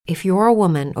If you're a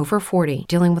woman over 40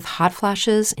 dealing with hot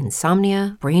flashes,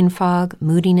 insomnia, brain fog,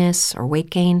 moodiness, or weight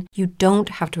gain, you don't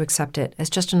have to accept it as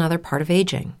just another part of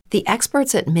aging. The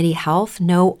experts at MIDI Health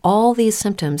know all these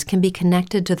symptoms can be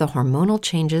connected to the hormonal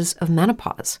changes of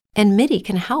menopause. And MIDI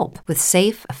can help with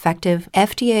safe, effective,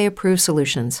 FDA-approved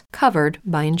solutions covered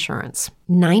by insurance.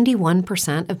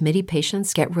 91% of MIDI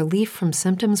patients get relief from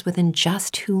symptoms within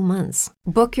just 2 months.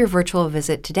 Book your virtual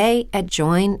visit today at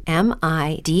joinmidi.com.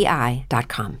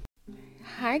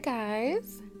 Hi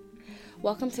guys,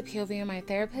 welcome to POV and My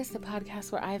Therapist, the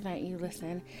podcast where I vent, you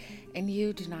listen, and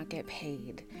you do not get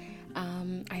paid.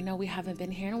 I know we haven't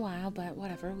been here in a while, but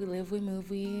whatever, we live, we move,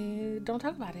 we don't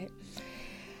talk about it.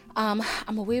 I'm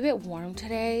a wee bit warm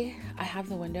today. I have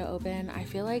the window open. I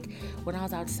feel like when I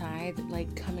was outside,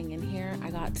 like coming in here,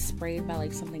 I got sprayed by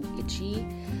like something itchy.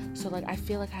 So like I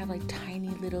feel like I have like tiny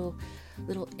little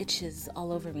itches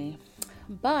all over me.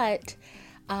 But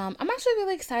I'm actually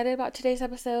really excited about today's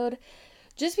episode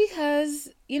just because,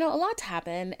 you know, a lot's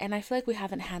happened and I feel like we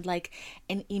haven't had like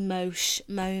an emotion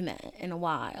moment in a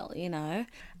while, you know?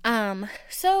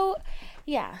 So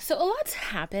a lot's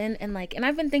happened and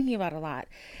I've been thinking about a lot.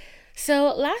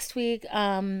 So last week,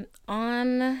 on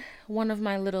one of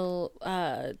my little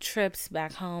trips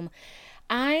back home,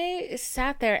 I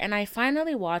sat there and I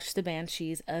finally watched The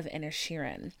Banshees of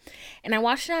Inisherin. And I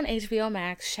watched it on HBO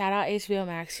Max. Shout out HBO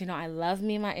Max. You know, I love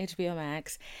me my HBO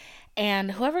Max.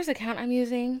 And whoever's account I'm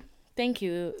using, thank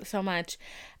you so much.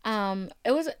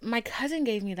 It was my cousin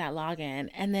gave me that login.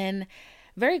 And then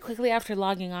very quickly after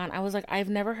logging on, I was like, I've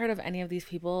never heard of any of these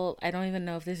people. I don't even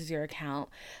know if this is your account.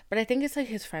 But I think it's like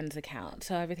his friend's account.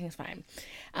 So everything's fine.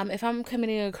 If I'm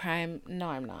committing a crime, no,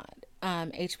 I'm not.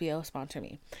 HBO, sponsor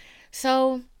me.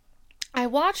 So I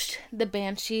watched The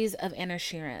Banshees of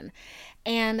Inisherin.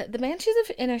 And The Banshees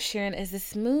of Inisherin is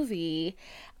this movie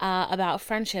about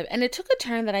friendship. And it took a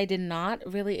turn that I did not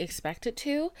really expect it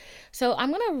to. So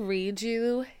I'm going to read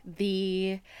you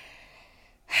the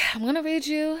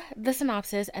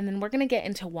synopsis, and then we're going to get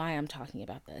into why I'm talking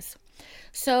about this.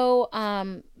 So,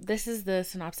 this is the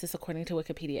synopsis according to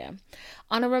Wikipedia.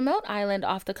 On a remote island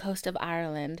off the coast of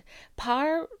Ireland,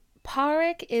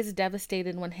 Pádraic is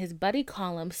devastated when his buddy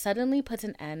Colm suddenly puts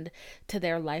an end to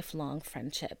their lifelong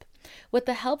friendship. With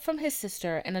the help from his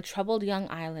sister and a troubled young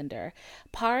islander,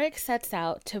 Pádraic sets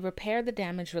out to repair the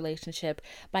damaged relationship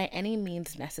by any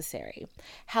means necessary.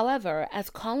 However,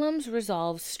 as Colm's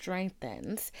resolve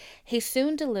strengthens, he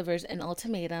soon delivers an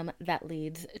ultimatum that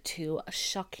leads to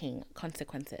shocking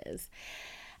consequences.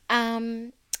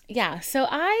 So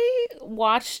I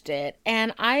watched it,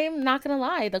 and I'm not gonna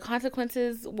lie, the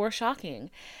consequences were shocking.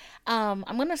 I'm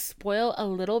gonna spoil a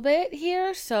little bit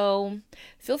here, so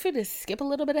feel free to skip a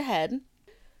little bit ahead.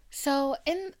 So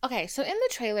in the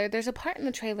trailer, there's a part in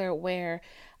the trailer where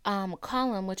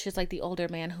Colm, which is like the older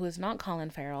man who is not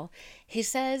Colin Farrell, he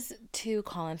says to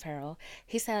Colin Farrell,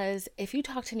 he says, if you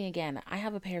talk to me again, I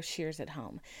have a pair of shears at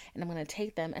home and I'm going to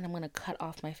take them and I'm going to cut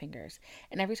off my fingers.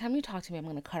 And every time you talk to me, I'm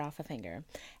going to cut off a finger.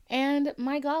 And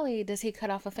my golly, does he cut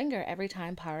off a finger every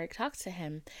time Pádraic talks to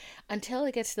him, until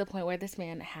it gets to the point where this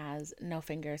man has no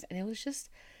fingers. And it was just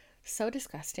so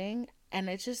disgusting. And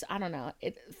it just, I don't know,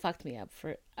 it fucked me up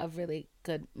for a really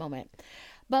good moment.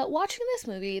 But watching this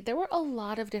movie, there were a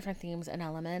lot of different themes and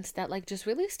elements that just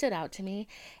really stood out to me.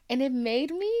 And it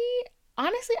made me,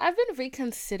 honestly, I've been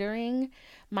reconsidering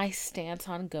my stance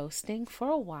on ghosting for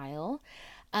a while.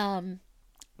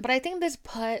 But I think this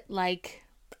put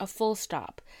a full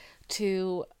stop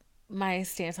to my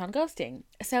stance on ghosting.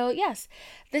 So yes,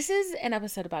 this is an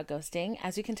episode about ghosting,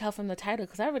 as you can tell from the title,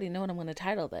 because I already know what I'm going to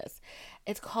title this.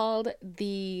 It's called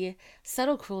The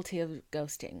Subtle Cruelty of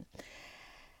Ghosting.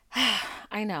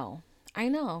 I know.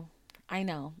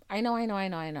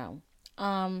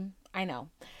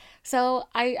 So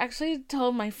I actually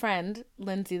told my friend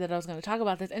Lindsay that I was going to talk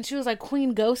about this, and she was like,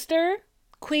 Queen Ghost,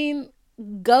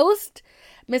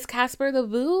 Miss Casper the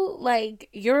Boo,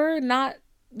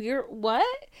 you're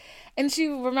what? And she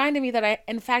reminded me that I,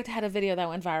 in fact, had a video that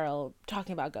went viral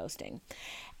talking about ghosting.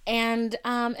 And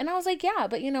I was like, yeah,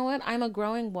 but you know what? I'm a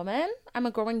growing woman. I'm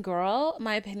a growing girl.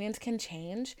 My opinions can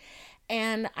change.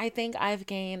 And I think I've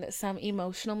gained some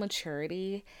emotional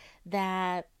maturity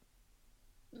that,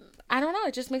 I don't know,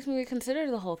 it just makes me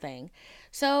reconsider the whole thing.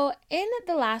 So in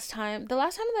the last time that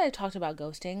I talked about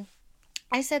ghosting,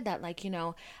 I said that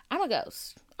I'm a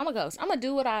ghost. I'm going to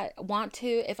do what I want to.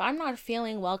 If I'm not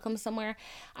feeling welcome somewhere,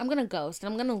 I'm going to ghost.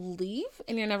 And I'm going to leave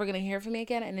and you're never going to hear from me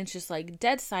again. And it's just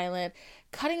dead silent,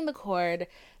 cutting the cord.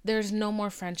 There's no more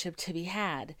friendship to be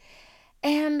had.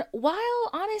 And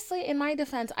while honestly, in my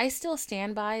defense, I still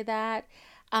stand by that,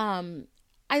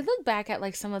 I look back at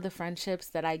like some of the friendships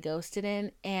that I ghosted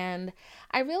in, and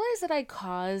I realized that I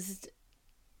caused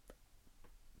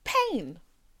pain.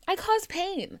 I caused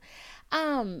pain.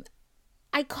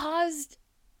 I caused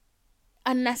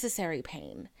unnecessary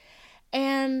pain.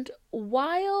 And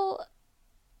while,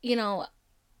 you know,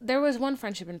 there was one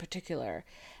friendship in particular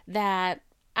that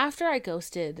after I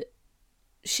ghosted,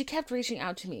 she kept reaching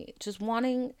out to me, just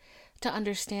wanting to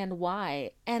understand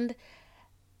why. And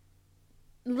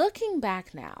looking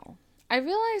back now, I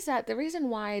realized that the reason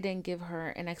why I didn't give her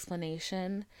an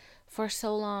explanation for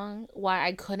so long, why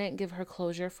I couldn't give her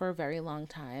closure for a very long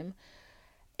time,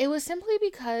 it was simply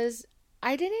because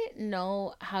I didn't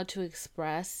know how to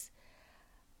express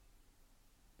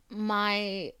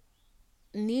my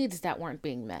needs that weren't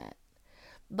being met.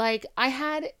 Like, I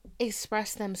had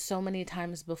expressed them so many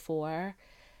times before,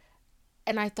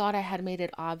 and I thought I had made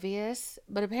it obvious,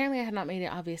 but apparently I had not made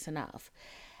it obvious enough.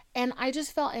 And I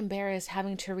just felt embarrassed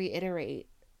having to reiterate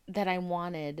that I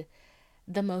wanted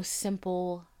the most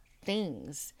simple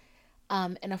things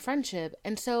in a friendship.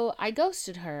 And so I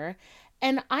ghosted her,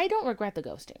 and I don't regret the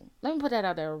ghosting. Let me put that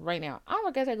out there right now. I don't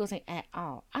regret that ghosting at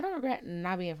all. I don't regret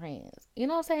not being friends. You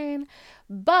know what I'm saying?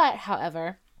 But,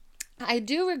 however, I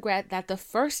do regret that the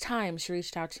first time she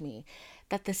reached out to me,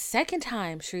 that the second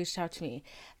time she reached out to me,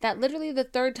 that literally the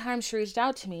third time she reached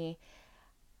out to me,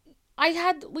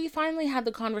 we finally had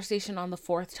the conversation on the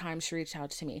fourth time she reached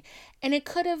out to me. And I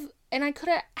could have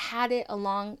had it a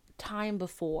long time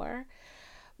before,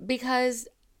 because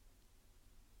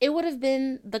it would have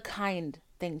been the kind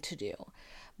thing to do.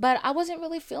 But I wasn't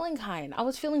really feeling kind. I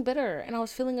was feeling bitter, and I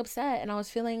was feeling upset, and I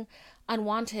was feeling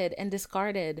unwanted and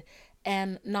discarded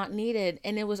and not needed.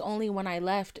 And it was only when I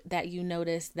left that you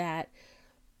noticed that,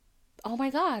 oh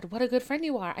my God, what a good friend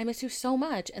you are. I miss you so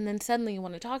much. And then suddenly you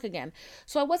want to talk again.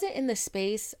 So I wasn't in the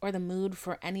space or the mood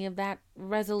for any of that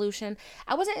resolution.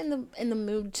 I wasn't in the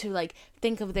mood to like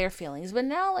think of their feelings. But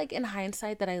now, like, in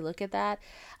hindsight that I look at that,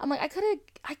 I'm like, I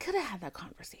could have had that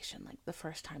conversation like the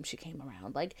first time she came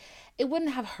around. Like, it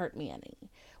wouldn't have hurt me any.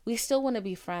 We still want to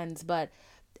be friends, but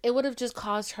it would have just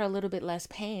caused her a little bit less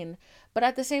pain. But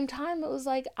at the same time, it was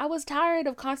like I was tired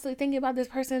of constantly thinking about this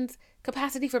person's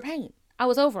capacity for pain. I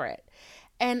was over it.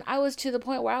 And I was to the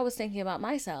point where I was thinking about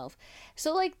myself.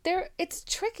 So like it's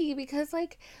tricky, because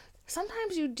like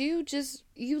sometimes you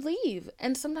leave,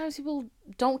 and sometimes people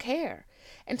don't care.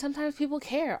 And sometimes people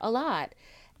care a lot.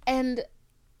 And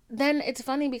then it's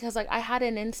funny because like I had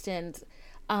an instance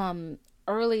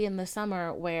early in the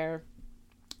summer where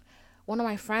one of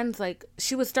my friends, like,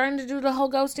 she was starting to do the whole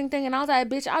ghosting thing, and I was like,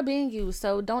 bitch, I been you,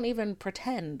 so don't even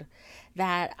pretend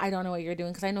that I don't know what you're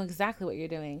doing, because I know exactly what you're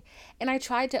doing. And I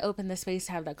tried to open the space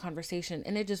to have that conversation,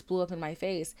 and it just blew up in my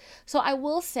face. So I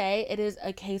will say it is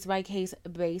a case-by-case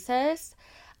basis,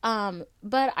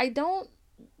 but I don't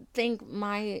think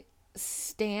my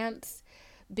stance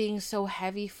being so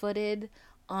heavy-footed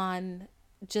on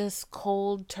just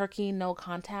cold turkey, no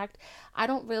contact, I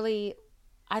don't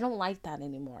like that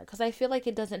anymore, because I feel like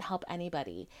it doesn't help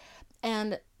anybody.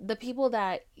 And the people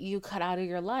that you cut out of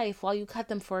your life, while you cut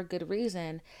them for a good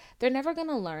reason, they're never going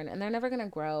to learn, and they're never going to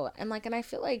grow. And I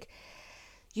feel like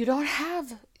you don't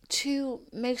have to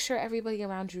make sure everybody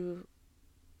around you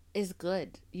is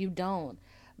good. You don't.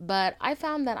 But I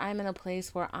found that I'm in a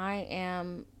place where I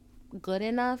am good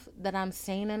enough, that I'm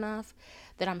sane enough,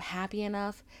 that I'm happy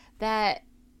enough, that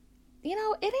it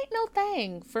ain't no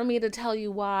thing for me to tell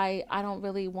you why I don't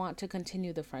really want to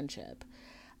continue the friendship.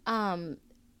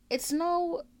 It's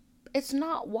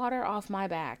not water off my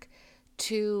back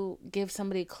to give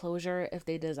somebody closure if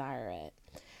they desire it.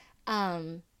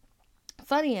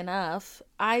 Funny enough,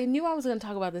 I knew I was going to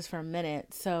talk about this for a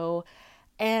minute,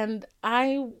 and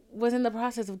I was in the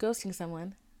process of ghosting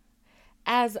someone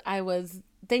as I was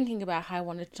thinking about how I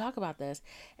wanted to talk about this.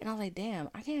 And I was like, damn,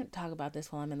 I can't talk about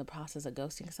this while I'm in the process of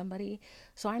ghosting somebody.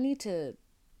 So I need to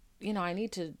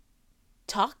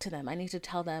talk to them. I need to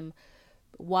tell them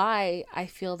why I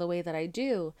feel the way that I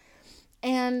do.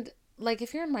 And like,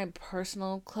 if you're in my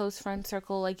personal close friend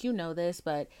circle, like, you know this,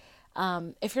 but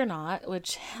if you're not,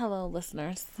 which, hello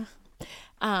listeners,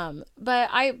 but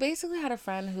I basically had a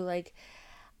friend who, like,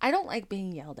 I don't like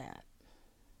being yelled at.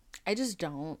 I just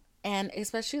don't. And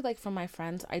especially like from my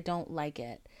friends, I don't like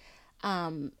it.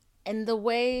 And the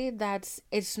way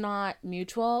it's not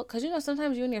mutual, because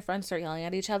sometimes you and your friends start yelling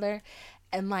at each other,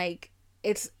 and like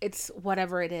it's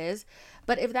whatever it is.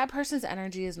 But if that person's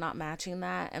energy is not matching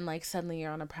that, and like suddenly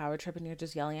you're on a power trip and you're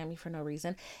just yelling at me for no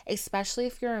reason, especially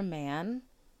if you're a man.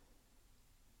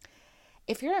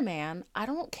 If you're a man, I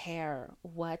don't care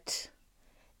what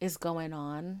is going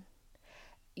on.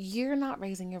 You're not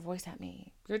raising your voice at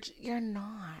me. You're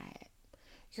not.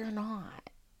 You're not.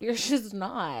 You're just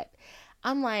not.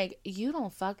 I'm like, you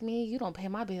don't fuck me. You don't pay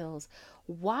my bills.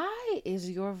 Why is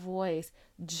your voice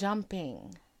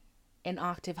jumping an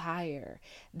octave higher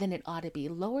than it ought to be?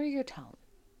 Lower your tone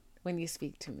when you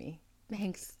speak to me.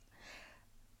 Thanks.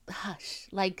 Hush.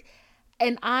 Like,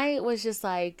 and I was just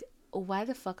like, why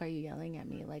the fuck are you yelling at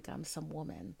me like I'm some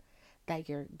woman that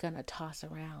you're gonna toss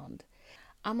around?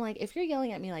 I'm like, if you're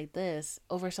yelling at me like this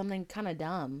over something kind of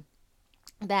dumb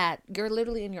that you're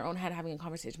literally in your own head having a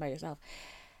conversation by yourself,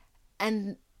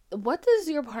 and what does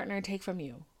your partner take from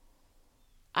you?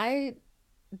 I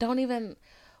don't even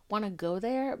want to go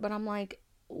there, but I'm like,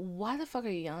 why the fuck are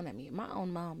you yelling at me? My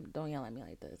own mom don't yell at me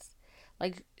like this.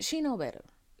 Like, she know better.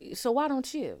 So why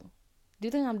don't you? Do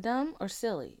you think I'm dumb or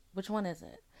silly? Which one is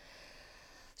it?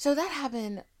 So that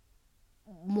happened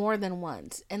more than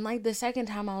once. And like the second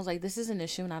time I was like, this is an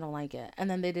issue and I don't like it. And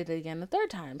then they did it again the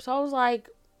third time. So I was like,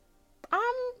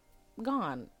 I'm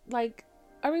gone. Like,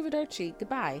 arrivederci,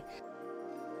 goodbye.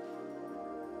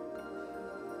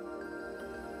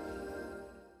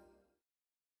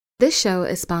 This show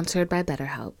is sponsored by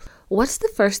BetterHelp. What's the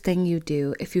first thing you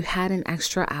do if you had an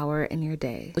extra hour in your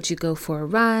day? Would you go for a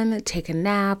run, take a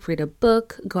nap, read a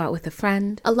book, go out with a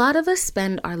friend? A lot of us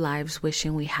spend our lives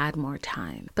wishing we had more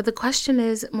time. But the question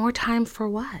is, more time for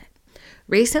what?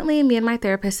 Recently, me and my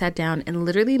therapist sat down and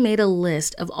literally made a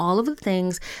list of all of the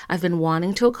things I've been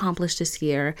wanting to accomplish this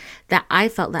year that I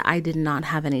felt that I did not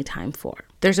have any time for.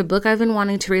 There's a book I've been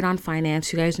wanting to read on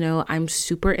finance. You guys know I'm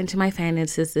super into my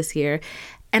finances this year.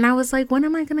 And I was like, when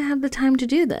am I going to have the time to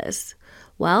do this?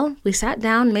 Well, we sat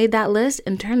down, made that list,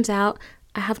 and turns out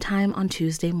I have time on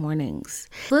Tuesday mornings.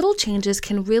 Little changes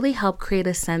can really help create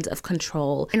a sense of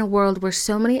control in a world where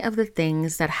so many of the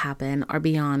things that happen are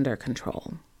beyond our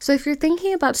control. So if you're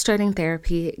thinking about starting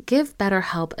therapy, give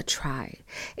BetterHelp a try.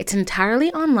 It's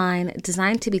entirely online,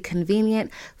 designed to be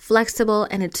convenient, flexible,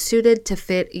 and it's suited to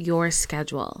fit your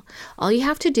schedule. All you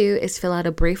have to do is fill out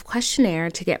a brief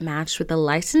questionnaire to get matched with a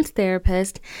licensed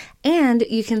therapist, and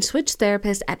you can switch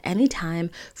therapists at any time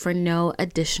for no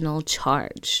additional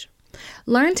charge.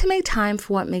 Learn to make time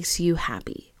for what makes you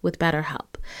happy with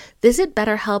BetterHelp. Visit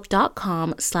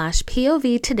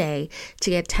betterhelp.com/POV today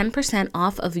to get 10%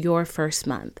 off of your first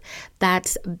month.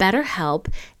 That's BetterHelp,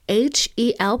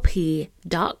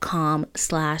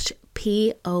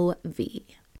 HELP.com/POV.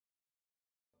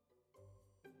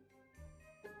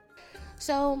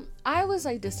 So I was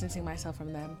like distancing myself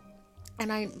from them.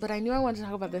 But I knew I wanted to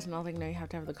talk about this, and I was like, no, you have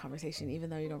to have the conversation, even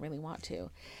though you don't really want to.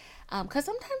 Because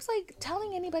sometimes, like,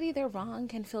 telling anybody they're wrong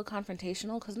can feel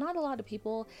confrontational, because not a lot of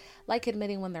people like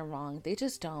admitting when they're wrong. They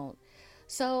just don't.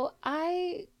 So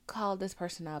I called this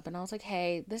person up, and I was like,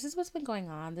 hey, this is what's been going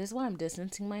on. This is why I'm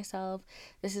distancing myself.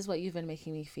 This is what you've been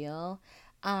making me feel.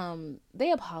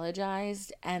 They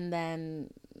apologized and then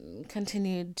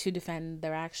continued to defend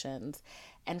their actions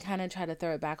and kind of try to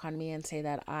throw it back on me and say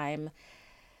that I'm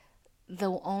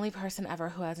the only person ever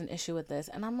who has an issue with this.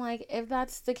 And I'm like, if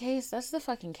that's the case, that's the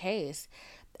fucking case.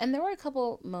 And there were a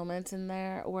couple moments in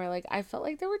there where like I felt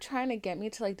like they were trying to get me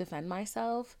to like defend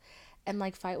myself and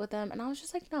like fight with them, and I was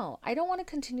just like, no, I don't want to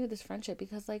continue this friendship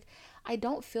because like I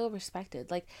don't feel respected.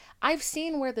 Like, I've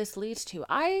seen where this leads to.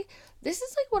 This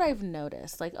is like what I've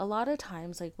noticed like a lot of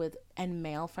times, like with and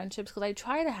male friendships, because I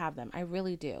try to have them, I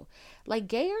really do, like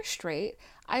gay or straight.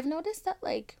 I've noticed that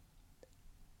like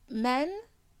men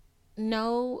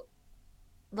know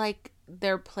like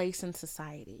their place in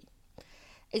society,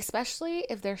 especially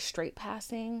if they're straight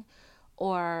passing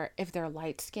or if they're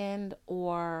light skinned,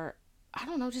 or I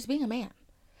don't know, just being a man.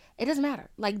 It doesn't matter.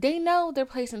 Like, they know their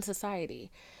place in society.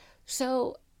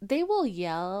 So they will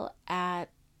yell at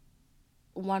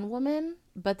one woman,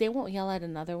 but they won't yell at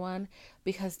another one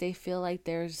because they feel like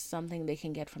there's something they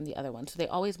can get from the other one. So they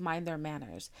always mind their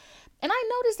manners. And I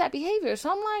noticed that behavior.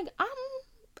 So I'm like, I'm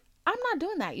not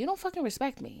doing that. You don't fucking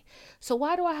respect me. So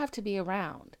why do I have to be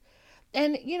around?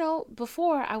 And, you know,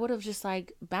 before I would have just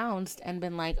like bounced and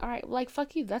been like, all right, like,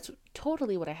 fuck you. That's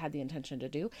totally what I had the intention to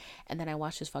do. And then I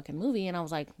watched this fucking movie and I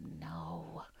was like,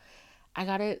 no, I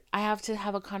have to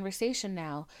have a conversation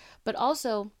now. But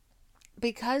also,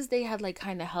 because they had like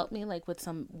kind of helped me like with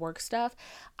some work stuff,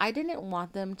 I didn't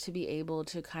want them to be able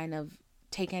to kind of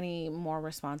take any more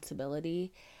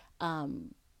responsibility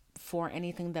for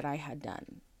anything that I had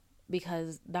done,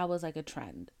 because that was like a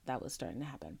trend that was starting to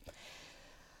happen.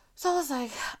 So I was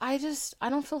like, I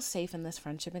don't feel safe in this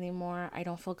friendship anymore. I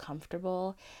don't feel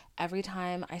comfortable. Every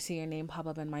time I see your name pop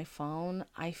up in my phone,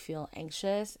 I feel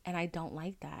anxious, and I don't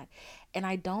like that. And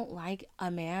I don't like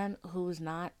a man who's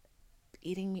not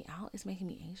eating me out is making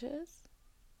me anxious.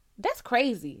 That's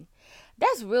crazy.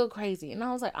 That's real crazy. And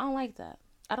I was like, I don't like that.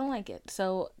 I don't like it.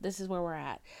 So this is where we're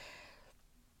at.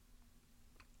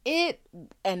 It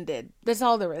ended. That's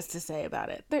all there is to say about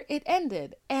it. It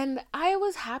ended. And I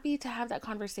was happy to have that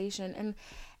conversation.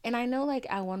 And I know, like,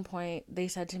 at one point they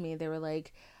said to me, they were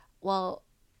like, well,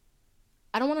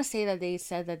 I don't want to say that they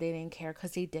said that they didn't care,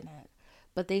 because they didn't.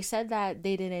 But they said that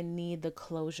they didn't need the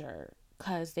closure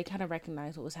because they kind of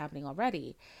recognized what was happening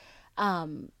already.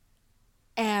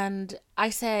 And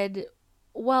I said,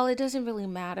 well, it doesn't really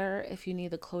matter if you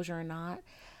need the closure or not.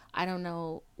 I don't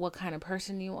know what kind of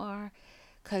person you are,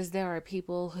 because there are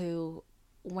people who,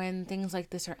 when things like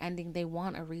this are ending, they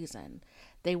want a reason.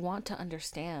 They want to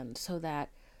understand so that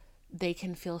they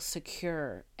can feel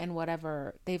secure in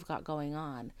whatever they've got going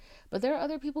on. But there are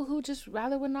other people who just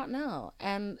rather would not know.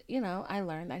 And, I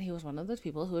learned that he was one of those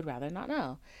people who would rather not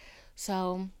know.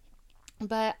 So,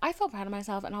 but I felt proud of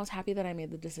myself, and I was happy that I made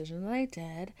the decision that I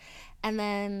did. And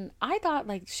then I thought,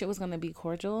 like, shit was going to be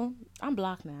cordial. I'm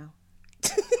blocked now.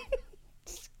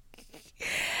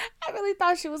 I really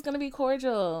thought she was going to be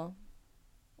cordial.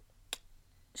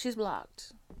 She's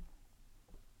blocked.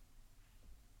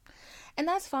 And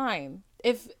that's fine.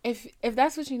 If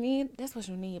that's what you need, that's what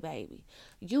you need, baby.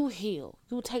 You heal.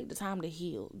 You take the time to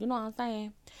heal. You know what I'm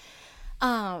saying?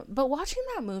 But watching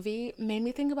that movie made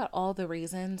me think about all the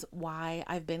reasons why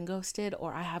I've been ghosted,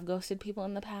 or I have ghosted people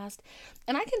in the past.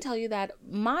 And I can tell you that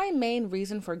my main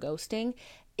reason for ghosting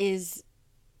is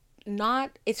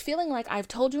it's feeling like I've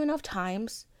told you enough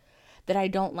times that I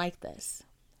don't like this,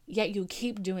 yet you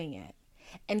keep doing it.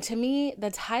 And to me,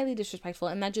 that's highly disrespectful,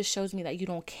 and that just shows me that you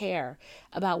don't care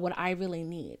about what I really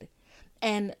need.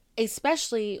 And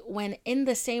especially when, in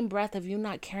the same breath of you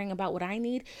not caring about what I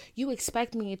need, you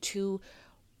expect me to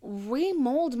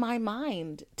remold my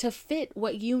mind to fit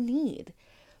what you need.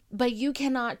 But you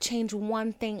cannot change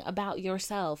one thing about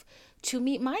yourself to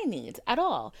meet my needs at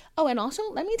all. Oh, and also,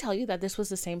 let me tell you that this was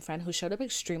the same friend who showed up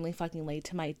extremely fucking late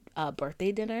to my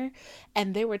birthday dinner.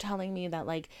 And they were telling me that,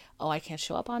 like, oh, I can't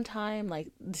show up on time. Like,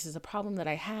 this is a problem that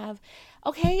I have.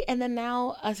 Okay, and then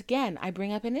now, again, I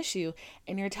bring up an issue.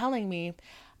 And you're telling me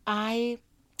I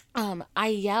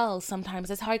yell sometimes.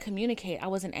 That's how I communicate. I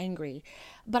wasn't angry.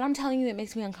 But I'm telling you, it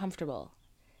makes me uncomfortable.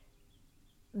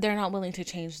 They're not willing to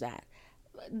change that.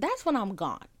 That's when I'm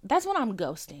gone. That's when I'm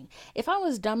ghosting. If I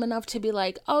was dumb enough to be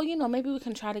like, oh, maybe we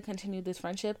can try to continue this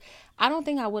friendship, I don't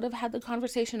think I would have had the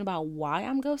conversation about why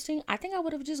I'm ghosting. I think I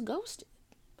would have just ghosted,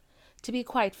 to be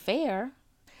quite fair.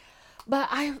 But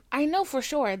I know for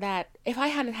sure that if I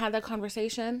hadn't had that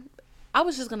conversation, I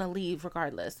was just going to leave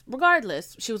regardless.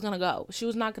 Regardless, she was going to go. She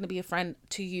was not going to be a friend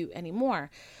to you anymore.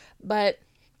 But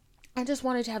I just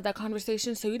wanted to have that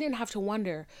conversation so you didn't have to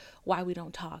wonder why we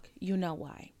don't talk. You know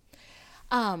why.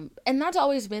 And that's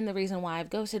always been the reason why I've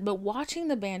ghosted. But watching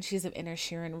the Banshees of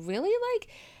Inisherin really, like,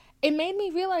 it made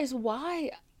me realize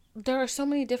why there are so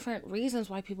many different reasons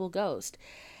why people ghost.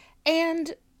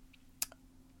 And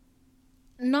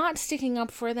not sticking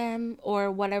up for them or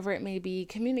whatever it may be,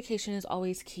 communication is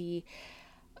always key.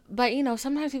 But,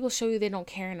 sometimes people show you they don't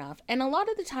care enough. And a lot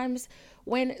of the times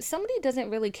when somebody doesn't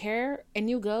really care and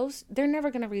you ghost, they're never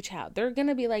going to reach out. They're going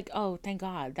to be like, oh, thank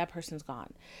God, that person's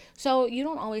gone. So you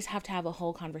don't always have to have a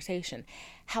whole conversation.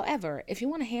 However, if you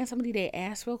want to hand somebody their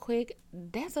ass real quick,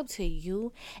 that's up to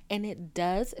you. And it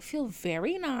does feel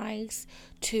very nice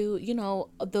to,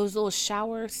 those little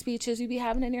shower speeches you be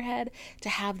having in your head, to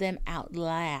have them out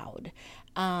loud.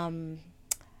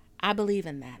 I believe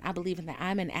in that.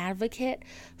 I'm an advocate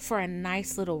for a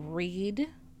nice little read,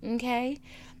 okay?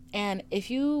 And if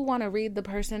you want to read the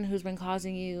person who's been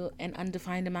causing you an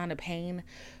undefined amount of pain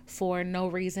for no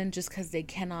reason, just because they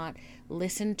cannot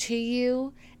listen to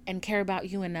you and care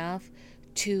about you enough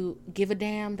to give a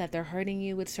damn that they're hurting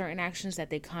you with certain actions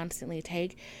that they constantly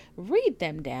take, read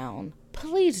them down.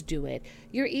 Please do it.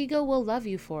 Your ego will love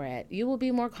you for it. You will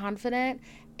be more confident,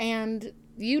 and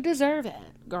you deserve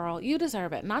it, girl. You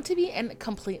deserve it. Not to be a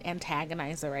complete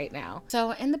antagonizer right now.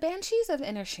 So in the Banshees of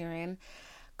Inisherin,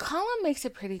 Colin makes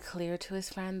it pretty clear to his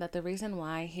friend that the reason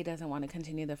why he doesn't want to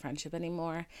continue the friendship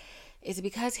anymore is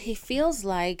because he feels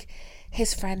like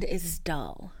his friend is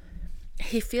dull.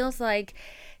 He feels like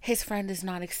his friend is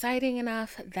not exciting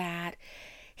enough, that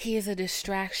he is a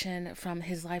distraction from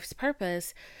his life's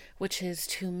purpose, which is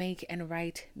to make and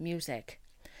write music.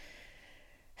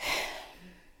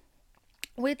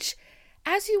 Which,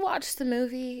 as you watch the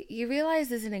movie, you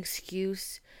realize is an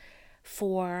excuse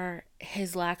for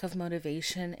his lack of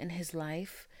motivation in his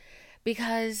life.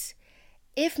 Because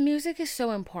if music is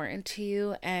so important to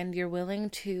you and you're willing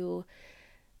to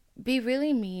be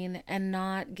really mean and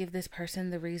not give this person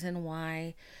the reason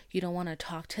why you don't want to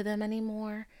talk to them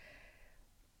anymore,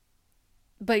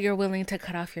 but you're willing to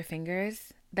cut off your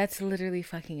fingers That's literally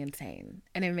fucking insane.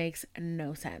 And it makes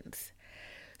no sense.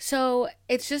 So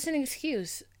it's just an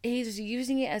excuse. He's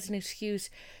using it as an excuse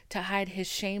to hide his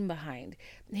shame behind.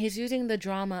 He's using the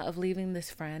drama of leaving this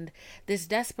friend, this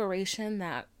desperation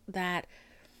that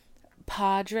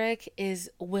Podrick is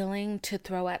willing to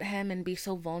throw at him and be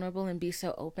so vulnerable and be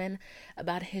so open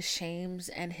about his shames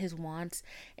and his wants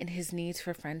and his needs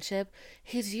for friendship.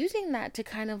 He's using that to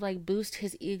kind of like boost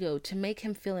his ego, to make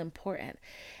him feel important.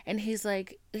 And he's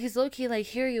low-key like,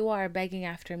 here you are begging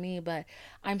after me, but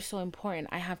I'm so important.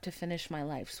 I have to finish my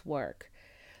life's work.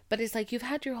 But it's like, you've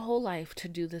had your whole life to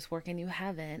do this work and you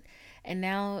haven't. And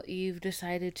now you've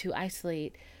decided to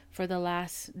isolate for the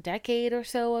last decade or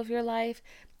so of your life.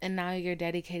 And now you're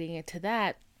dedicating it to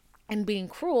that and being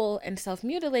cruel and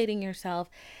self-mutilating yourself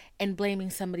and blaming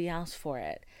somebody else for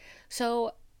it.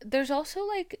 So there's also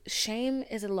like, shame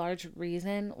is a large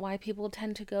reason why people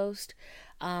tend to ghost.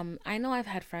 I know I've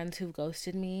had friends who've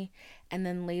ghosted me, and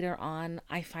then later on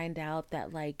I find out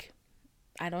that like,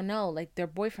 I don't know, like their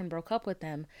boyfriend broke up with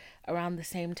them around the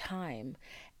same time.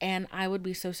 And I would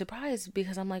be so surprised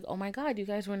because I'm like, oh my God, you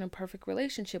guys were in a perfect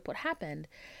relationship. What happened?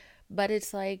 But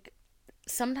it's like,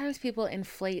 sometimes people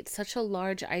inflate such a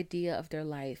large idea of their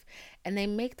life and they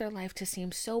make their life to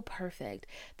seem so perfect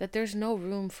that there's no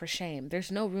room for shame.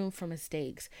 There's no room for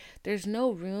mistakes. There's no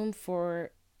room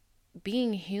for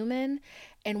being human.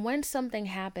 And when something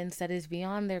happens that is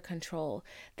beyond their control,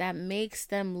 that makes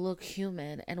them look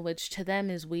human, and which to them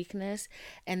is weakness,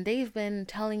 and they've been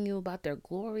telling you about their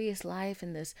glorious life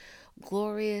and this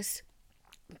glorious,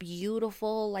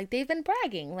 beautiful, like they've been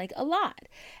bragging like a lot,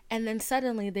 and then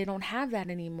suddenly they don't have that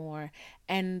anymore,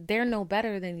 and they're no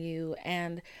better than you,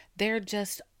 and they're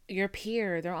just your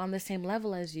peer, they're on the same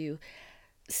level as you.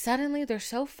 Suddenly they're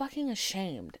so fucking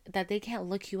ashamed that they can't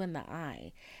look you in the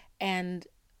eye and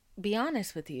be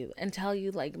honest with you and tell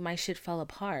you like, my shit fell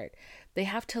apart. They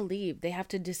have to leave. They have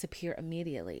to disappear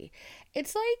immediately.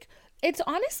 It's like, it's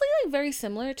honestly like very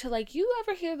similar to like, you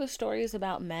ever hear the stories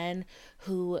about men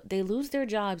who they lose their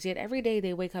jobs, yet every day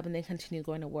they wake up and they continue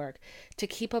going to work to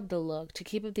keep up the look, to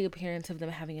keep up the appearance of them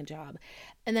having a job.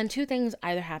 And then two things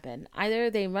either happen. Either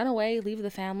they run away, leave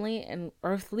the family, and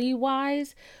earthly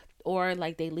wise, or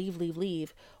like they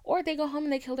leave, or they go home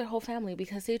and they kill their whole family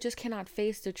because they just cannot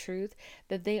face the truth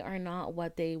that they are not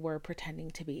what they were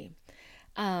pretending to be.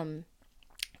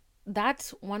 That's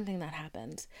one thing that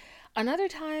happens.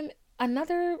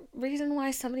 Another reason why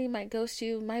somebody might ghost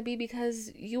you might be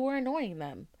because you were annoying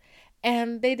them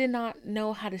and they did not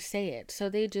know how to say it, so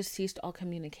they just ceased all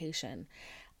communication.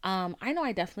 I know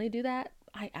I definitely do that.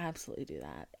 I absolutely do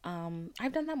that.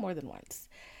 I've done that more than once.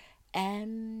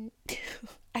 And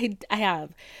I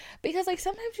have, because like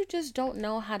sometimes you just don't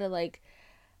know how to like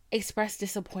express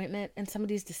disappointment in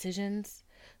somebody's decisions,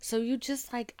 so you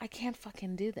just like, I can't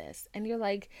fucking do this, and you're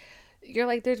like,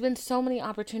 there's been so many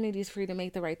opportunities for you to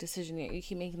make the right decision, yet you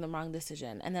keep making the wrong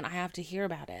decision, and then I have to hear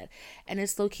about it, and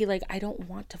it's low-key like, I don't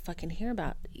want to fucking hear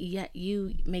about yet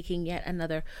you making yet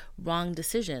another wrong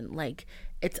decision. Like,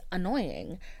 it's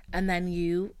annoying, and then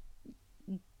you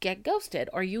get ghosted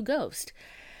or you ghost.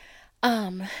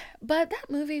 But that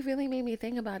movie really made me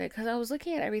think about it because I was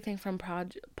looking at everything from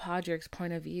Podrick's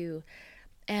point of view,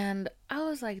 and I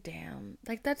was like, damn,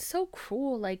 like that's so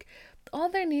cruel. Like, all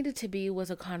there needed to be was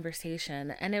a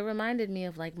conversation, and it reminded me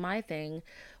of like my thing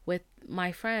with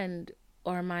my friend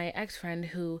or my ex-friend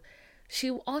who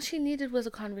all she needed was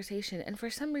a conversation, and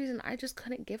for some reason I just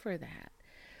couldn't give her that.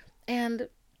 And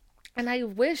I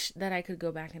wish that I could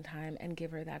go back in time and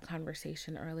give her that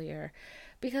conversation earlier,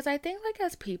 because I think like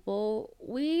as people,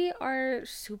 we are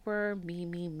super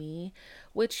me,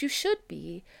 which you should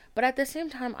be. But at the same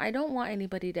time, I don't want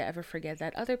anybody to ever forget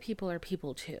that other people are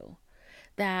people too.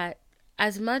 That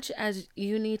as much as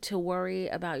you need to worry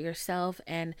about yourself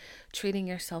and treating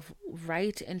yourself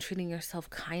right and treating yourself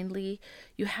kindly,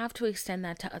 you have to extend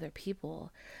that to other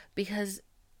people, because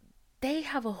they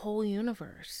have a whole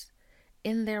universe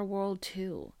in their world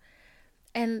too.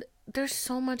 And there's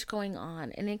so much going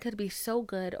on, and it could be so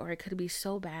good or it could be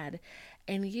so bad.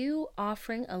 And you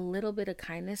offering a little bit of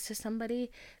kindness to somebody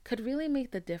could really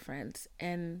make the difference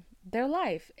in their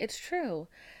life. It's true.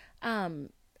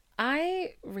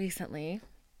 I recently,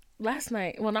 last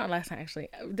night, well, not last night actually,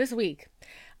 this week,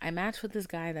 I matched with this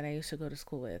guy that I used to go to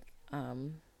school with.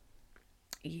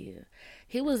 Yeah,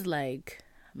 he was like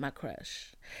my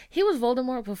crush. He was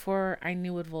Voldemort before I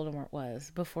knew what Voldemort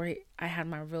was, before I had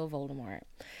my real Voldemort.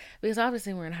 Because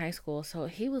obviously we're in high school, so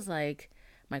he was like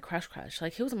my crush.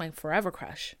 Like, he was my forever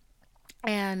crush.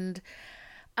 And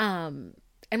and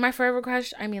my forever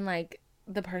crush, I mean like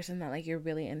the person that like you're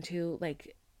really into,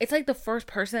 like It's like the first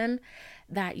person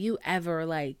that you ever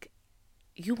like,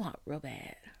 you want real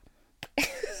bad.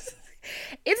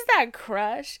 It's that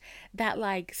crush that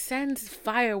like sends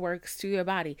fireworks to your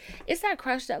body. It's that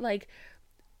crush that like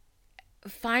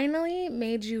finally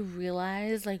made you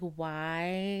realize like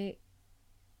why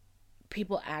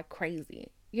people act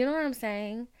crazy. You know what I'm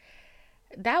saying?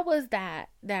 That was that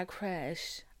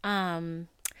crush. And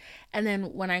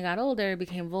then when I got older, it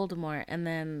became Voldemort, and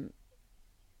then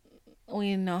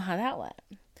we know how that went.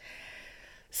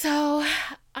 So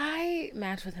I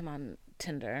matched with him on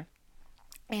Tinder,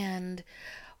 and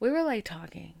we were like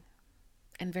talking,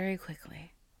 and very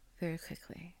quickly,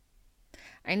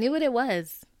 I knew what it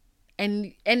was,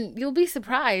 and you'll be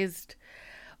surprised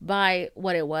by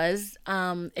what it was.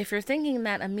 If you're thinking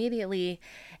that immediately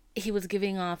he was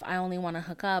giving off I only want to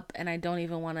hook up and I don't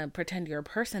even want to pretend you're a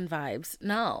person vibes.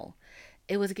 No,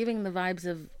 it was giving the vibes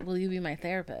of will you be my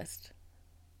therapist?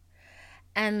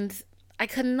 And I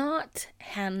could not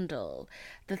handle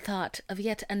the thought of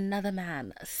yet another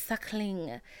man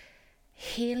suckling,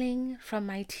 healing from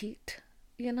my teat,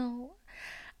 you know?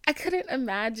 I couldn't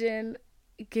imagine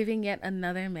giving yet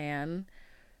another man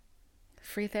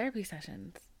free therapy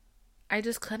sessions. I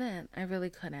just couldn't. I really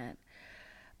couldn't.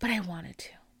 But I wanted to.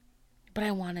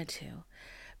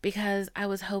 Because I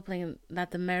was hoping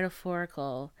that the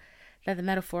metaphorical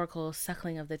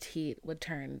suckling of the teat would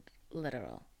turn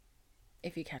literal,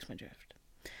 if you catch my drift.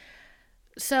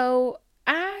 So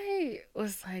I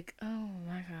was like, oh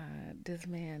my God, this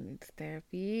man needs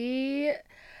therapy.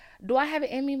 Do I have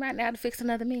it in me right now to fix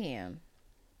another man?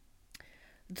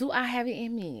 Do I have it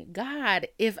in me? God,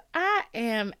 if I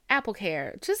am Apple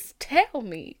Care, just tell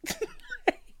me.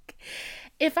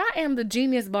 If I am the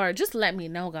Genius Bar, just let me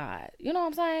know, God. You know what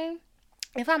I'm saying?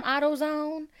 If I'm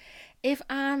AutoZone, if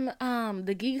I'm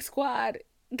the Geek Squad,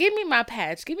 give me my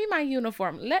patch. Give me my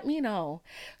uniform. Let me know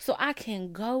so I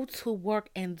can go to work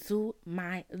and do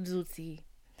my duty.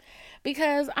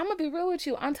 Because I'm going to be real with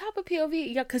you. On top of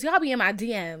POV, because y'all be in my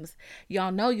DMs.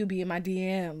 Y'all know you be in my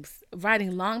DMs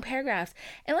writing long paragraphs.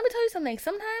 And let me tell you something.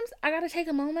 Sometimes I got to take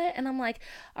a moment and I'm like,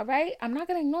 all right, I'm not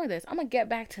going to ignore this. I'm going to get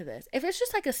back to this. If it's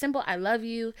just like a simple, I love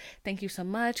you. Thank you so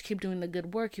much. Keep doing the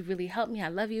good work. You really helped me. I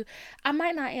love you. I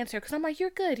might not answer because I'm like, you're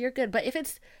good. But if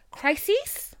it's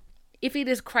crisis,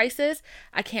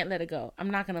 I can't let it go.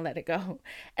 I'm not going to let it go.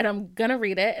 And I'm going to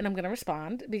read it and I'm going to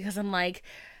respond because I'm like,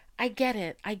 I get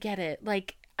it.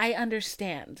 Like, I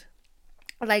understand.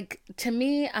 Like, to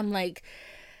me, I'm like,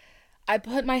 I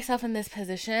put myself in this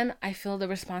position. I feel the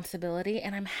responsibility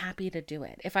and I'm happy to do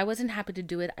it. If I wasn't happy to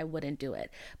do it, I wouldn't do it.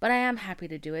 But I am happy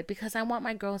to do it because I want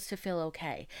my girls to feel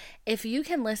okay. If you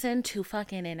can listen to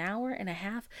fucking an hour and a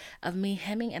half of me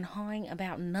hemming and hawing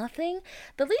about nothing,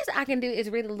 the least I can do is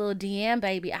read a little DM,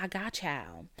 baby. I got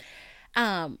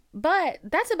y'all. But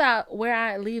that's about where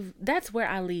I leave. That's where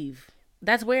I leave.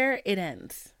 That's where it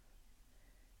ends.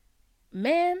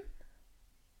 Men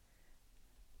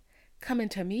coming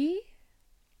to me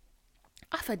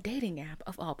off a dating app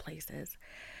of all places.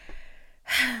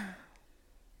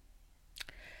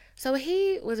 So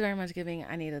he was very much giving,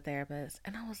 I need a therapist.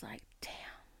 And I was like, damn,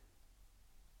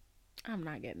 I'm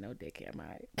not getting no dick, am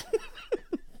I?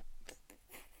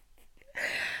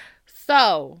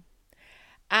 So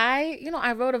I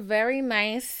wrote a very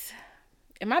nice,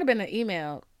 it might have been an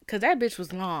email, because that bitch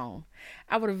was long.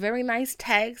 I wrote a very nice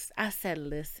text. I said,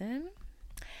 listen,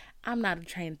 I'm not a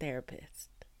trained therapist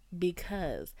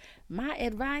because my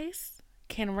advice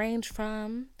can range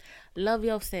from love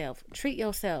yourself, treat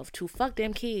yourself, to fuck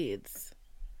them kids,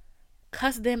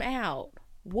 cuss them out,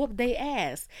 whoop they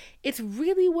ass. It's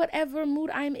really whatever mood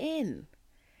I'm in.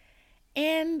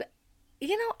 And,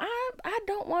 I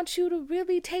don't want you to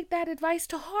really take that advice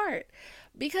to heart.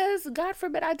 Because God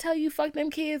forbid I tell you fuck them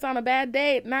kids on a bad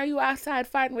day. Now you outside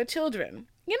fighting with children.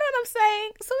 You know what I'm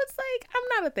saying? So it's like, I'm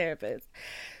not a therapist.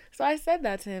 So I said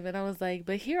that to him and I was like,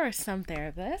 but here are some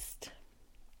therapists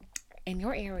in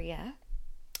your area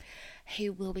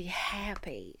who will be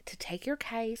happy to take your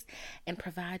case and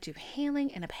provide you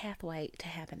healing and a pathway to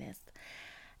happiness.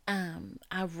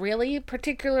 I really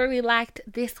particularly liked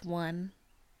this one.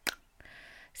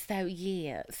 So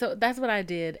yeah, so that's what I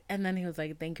did. And then he was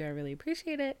like, thank you, I really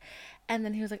appreciate it. And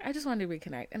then he was like, I just wanted to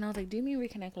reconnect. And I was like, do you mean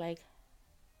reconnect like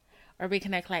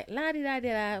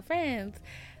la-di-da-di-da, friends?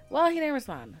 Well, he didn't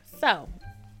respond. So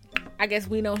I guess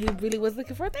we know he really was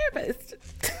looking for a therapist.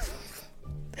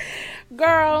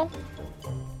 Girl,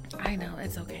 I know,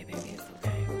 it's okay, baby, it's okay.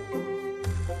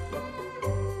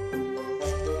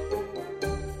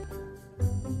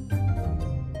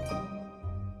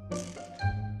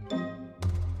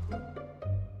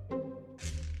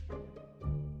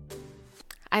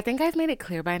 I think I've made it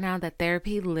clear by now that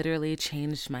therapy literally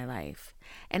changed my life.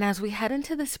 And as we head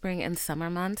into the spring and summer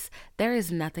months, there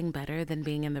is nothing better than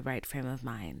being in the right frame of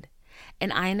mind.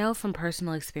 And I know from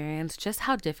personal experience just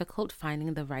how difficult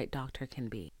finding the right doctor can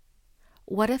be.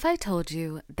 What if I told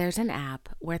you there's an app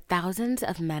where thousands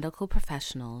of medical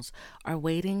professionals are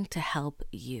waiting to help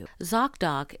you?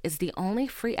 ZocDoc is the only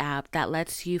free app that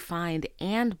lets you find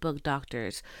and book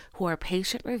doctors who are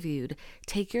patient reviewed,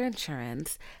 take your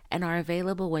insurance, and are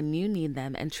available when you need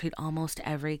them and treat almost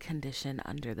every condition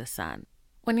under the sun.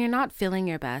 When you're not feeling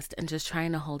your best and just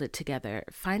trying to hold it together,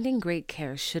 finding great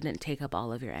care shouldn't take up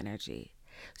all of your energy.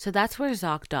 So that's where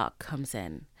ZocDoc comes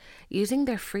in. Using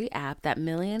their free app that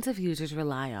millions of users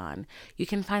rely on, you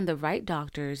can find the right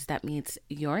doctors that meets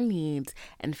your needs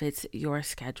and fits your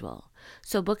schedule.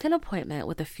 So book an appointment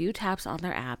with a few taps on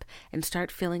their app and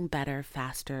start feeling better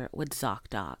faster with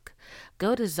ZocDoc.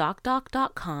 Go to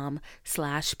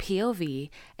ZocDoc.com/POV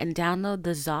and download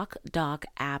the ZocDoc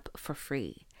app for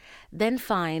free. Then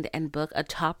find and book a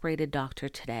top-rated doctor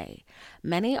today.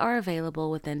 Many are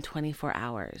available within 24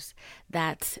 hours.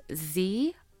 That's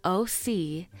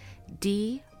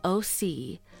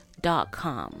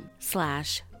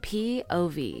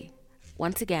ZocDoc.com/POV.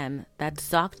 Once again, that's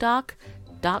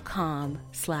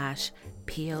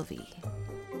ZocDoc.com/POV.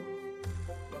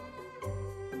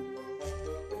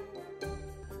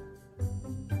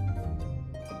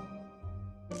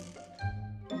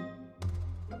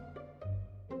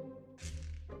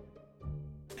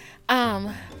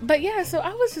 But yeah, so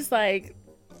I was just like,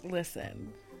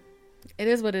 listen, it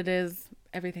is what it is.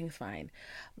 Everything's fine.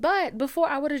 But before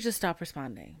I would have just stopped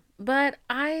responding. But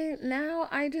I don't know.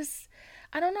 I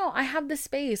have the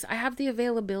space. I have the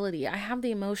availability. I have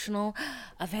the emotional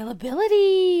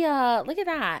availability. Look at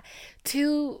that.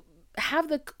 To have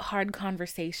the hard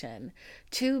conversation,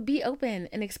 to be open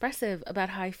and expressive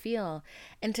about how I feel,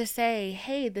 and to say,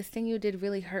 hey, this thing you did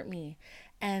really hurt me,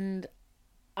 and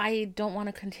I don't want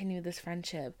to continue this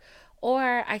friendship.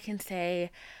 Or I can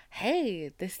say,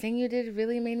 hey, this thing you did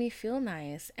really made me feel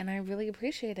nice and I really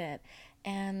appreciate it.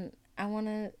 And I want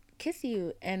to kiss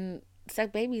you and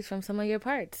suck babies from some of your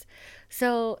parts.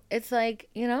 So it's like,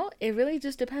 it really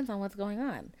just depends on what's going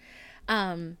on.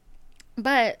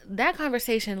 But that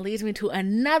conversation leads me to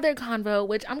another convo,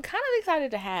 which I'm kind of excited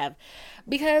to have,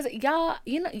 because y'all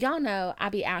know I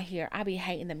be out here, I be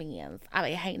hating the men. I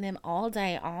be hating them all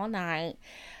day, all night.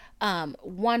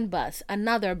 One bus,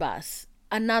 another bus,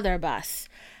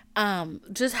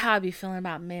 just how I be feeling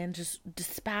about men, just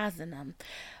despising them.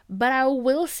 But I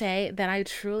will say that I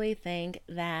truly think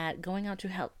that going out to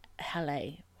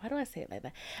LA, why do I say it like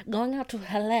that? Going out to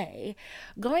LA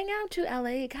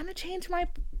kind of changed my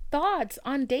thoughts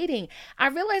on dating. I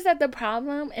realized that the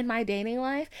problem in my dating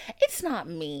life, it's not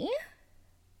me,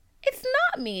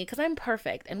 because I'm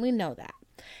perfect, and we know that.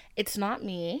 It's not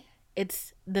me.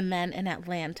 It's the men in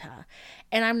Atlanta.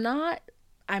 And I'm not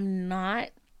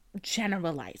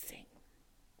generalizing.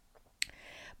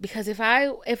 Because if I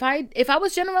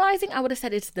was generalizing, I would have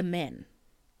said it's the men.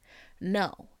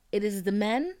 No, it is the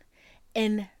men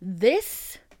in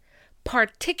this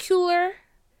particular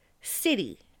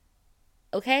city.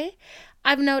 Okay?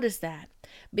 I've noticed that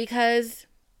because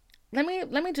let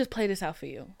me just play this out for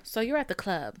you. So you're at the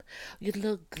club. You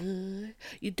look good.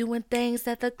 You're doing things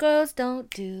that the girls don't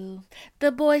do. The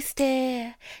boys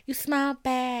stare. You smile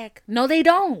back. No, they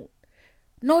don't.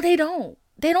 They don't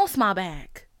smile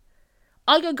back.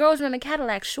 All your girls are in a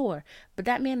Cadillac, sure. But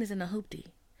that man is in a hoopty.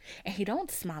 And he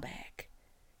don't smile back.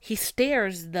 He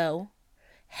stares, though.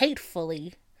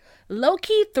 Hatefully.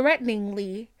 Low-key,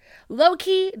 threateningly.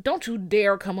 Low-key, don't you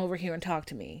dare come over here and talk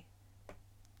to me.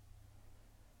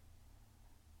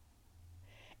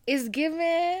 It's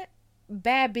giving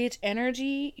bad bitch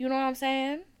energy, you know what I'm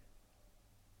saying?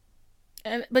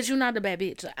 But you're not the bad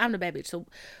bitch. I'm the bad bitch. So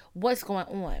what's going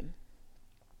on?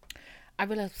 I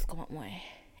realize what's going on.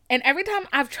 And every time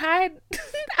I've tried,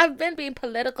 I've been being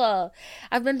political.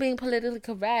 I've been being politically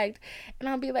correct. And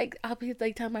I'll be like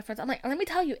telling my friends, I'm like, let me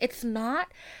tell you, it's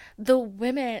not the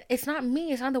women. It's not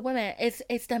me. It's not the women.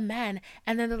 It's the men.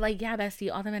 And then they're like, yeah,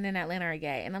 Bestie, all the men in Atlanta are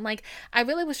gay. And I'm like, I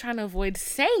really was trying to avoid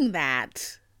saying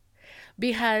that,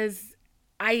 because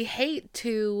I hate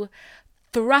to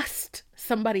thrust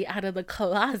somebody out of the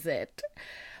closet.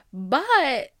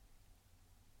 But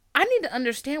I need to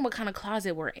understand what kind of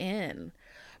closet we're in.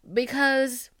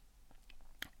 Because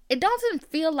It doesn't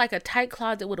feel like a tight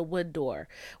closet with a wood door,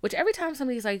 which every time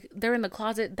somebody's like, they're in the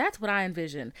closet, that's what I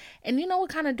envision. And you know what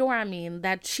kind of door I mean?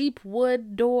 That cheap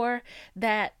wood door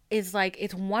that is like,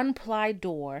 it's one ply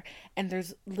door and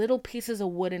there's little pieces of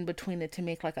wood in between it to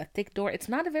make like a thick door. It's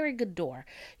not a very good door.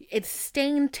 It's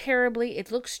stained terribly. It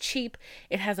looks cheap.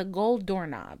 It has a gold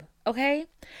doorknob. Okay?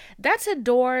 That's a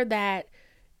door that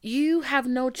you have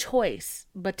no choice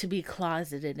but to be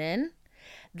closeted in.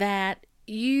 That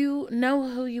you know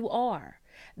who you are.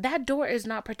 That door is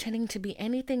not pretending to be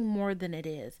anything more than it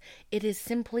is. It is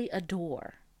simply a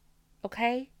door.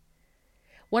 Okay?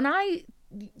 When I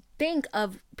think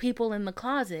of people in the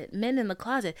closet, men in the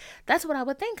closet, that's what I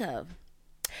would think of.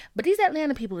 But these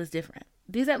Atlanta people is different.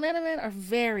 These Atlanta men are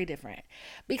very different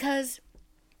because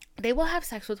they will have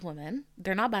sex with women.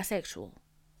 They're not bisexual.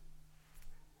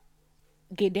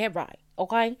 Get that right,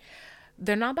 okay?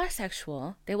 They're not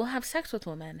bisexual. They will have sex with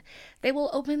women. They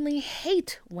will openly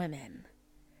hate women.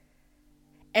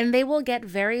 And they will get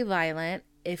very violent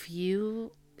if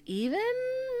you even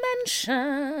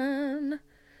mention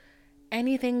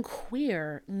anything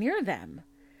queer near them.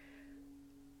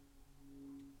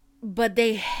 But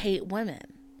they hate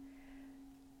women.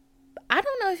 I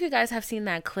don't know if you guys have seen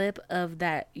that clip of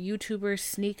that YouTuber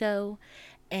Sneeko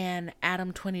and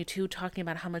Adam22 talking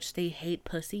about how much they hate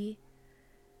pussy.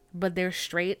 But they're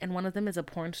straight, and one of them is a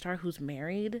porn star who's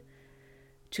married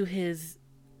to his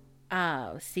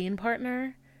scene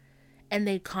partner, and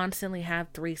they constantly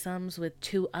have threesomes with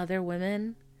 2 other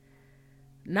women.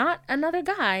 Not another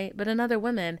guy, but another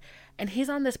woman. And he's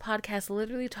on this podcast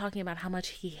literally talking about how much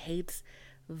he hates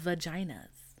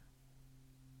vaginas.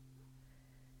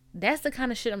 That's the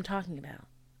kind of shit I'm talking about.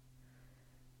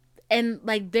 And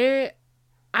like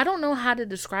I don't know how to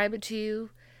describe it to you.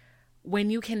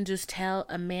 When you can just tell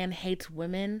a man hates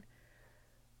women,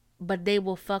 but they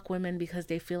will fuck women because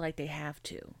they feel like they have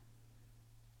to.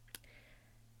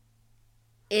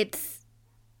 It's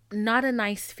not a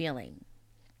nice feeling.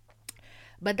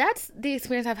 But that's the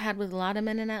experience I've had with a lot of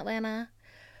men in Atlanta,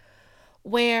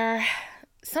 where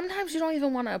sometimes you don't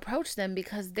even want to approach them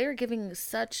because they're giving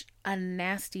such a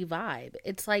nasty vibe.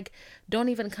 It's like, don't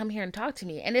even come here and talk to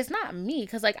me. And it's not me,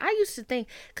 because like I used to think,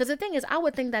 because the thing is, I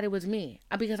would think that it was me,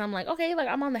 because I'm like, okay, like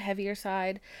I'm on the heavier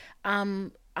side.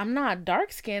 I'm not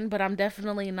dark skinned, but I'm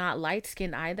definitely not light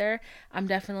skinned either. I'm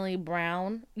definitely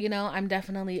brown, I'm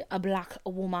definitely a black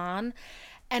woman.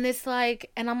 And it's like,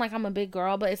 and I'm like, I'm a big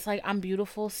girl, but it's like, I'm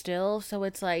beautiful still. So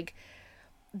it's like,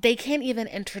 they can't even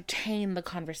entertain the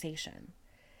conversation.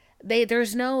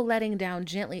 There's no letting down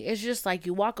gently. It's just like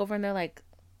you walk over and they're like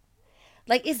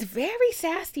it's very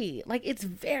sassy. Like it's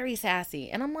very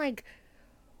sassy. And I'm like,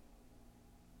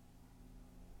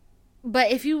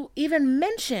 but if you even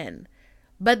mention,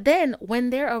 but then when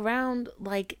they're around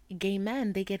like gay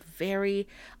men, they get very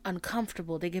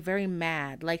uncomfortable. They get very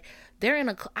mad. Like they're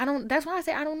that's why I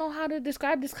say I don't know how to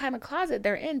describe this kind of closet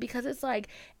they're in, because it's like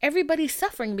everybody's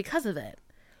suffering because of it.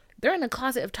 They're in a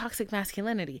closet of toxic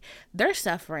masculinity. They're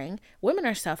suffering. Women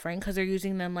are suffering because they're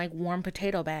using them like warm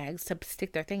potato bags to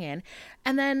stick their thing in.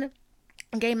 And then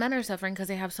gay men are suffering because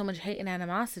they have so much hate and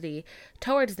animosity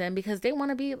towards them because they want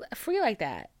to be free like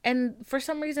that. And for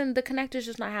some reason, the connect is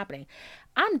just not happening.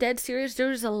 I'm dead serious.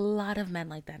 There's a lot of men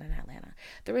like that in Atlanta.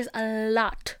 There is a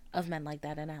lot of men like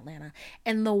that in Atlanta.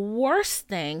 And the worst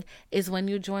thing is when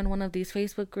you join one of these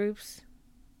Facebook groups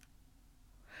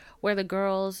where the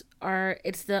girls are,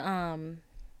 it's the,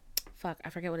 I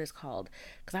forget what it's called,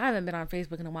 because I haven't been on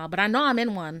Facebook in a while, but I know I'm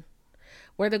in one,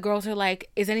 where the girls are like,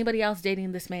 is anybody else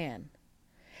dating this man?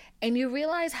 And you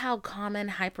realize how common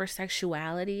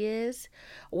hypersexuality is,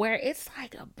 where it's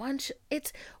like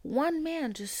it's one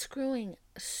man just screwing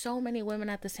so many women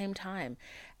at the same time.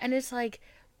 And it's like,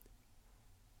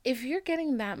 if you're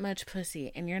getting that much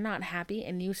pussy and you're not happy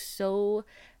and you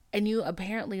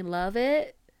apparently love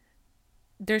it,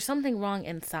 there's something wrong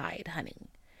inside,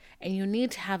 honey, and you need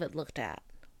to have it looked at.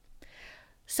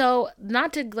 So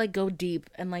not to like go deep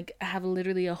and like have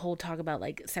literally a whole talk about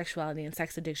like sexuality and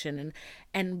sex addiction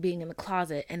and being in the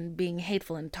closet and being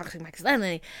hateful and toxic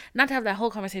masculinity, not to have that whole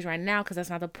conversation right now, because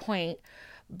that's not the point.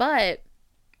 But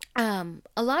a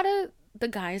lot of the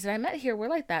guys that I met here were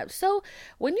like that. So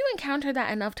when you encounter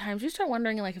that enough times, you start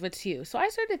wondering like if it's you. So I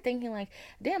started thinking like,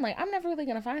 damn, like I'm never really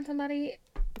gonna find somebody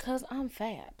because I'm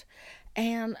fat.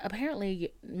 And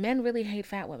apparently men really hate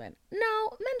fat women. No,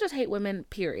 men just hate women,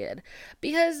 period.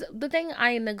 Because the thing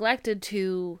I neglected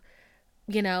to,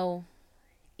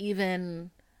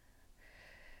 even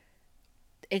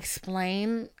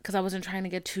explain, because I wasn't trying to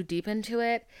get too deep into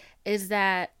it, is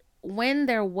that when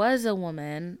there was a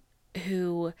woman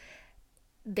who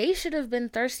they should have been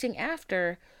thirsting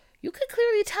after, You could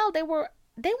clearly tell they weren't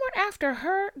after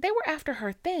her. They were after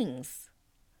her things.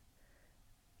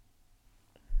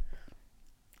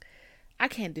 I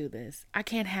can't do this. I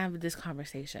can't have this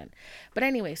conversation. But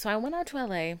anyway, so I went out to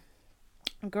LA.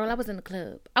 Girl, I was in the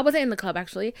club. I wasn't in the club,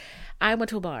 actually. I went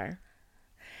to a bar.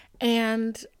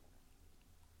 And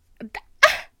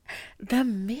the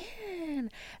men,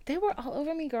 they were all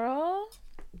over me, girl.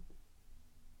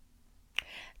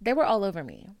 They were all over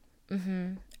me.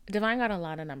 Divine got a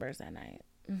lot of numbers that night.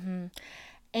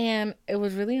 And it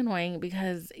was really annoying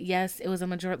because, yes, it was a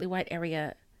majority white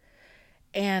area.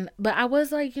 But I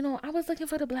was like, I was looking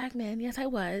for the black man. Yes, I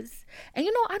was. And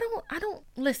I don't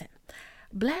listen.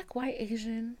 Black, white,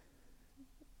 Asian,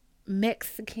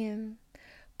 Mexican,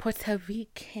 Puerto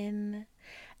Rican,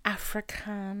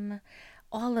 African,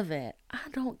 all of it. I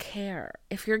don't care.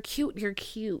 If you're cute, you're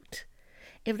cute.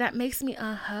 If that makes me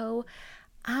a hoe,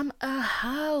 I'm a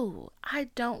hoe. I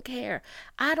don't care.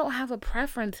 I don't have a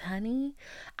preference, honey.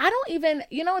 I don't even,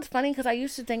 it's funny because I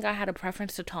used to think I had a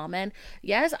preference to tall men.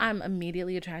 Yes, I'm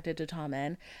immediately attracted to tall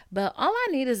men, but all I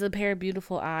need is a pair of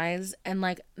beautiful eyes and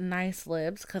like nice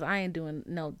lips, because I ain't doing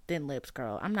no thin lips,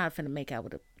 girl. I'm not finna make out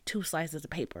with 2 slices of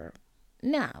paper.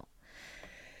 No.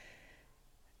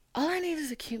 All I need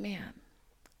is a cute man.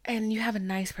 And you have a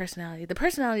nice personality. The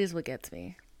personality is what gets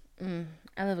me.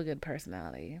 I love a good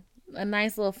personality. A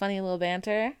nice little funny little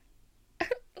banter.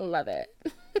 Love it.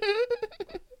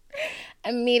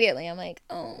 Immediately I'm like,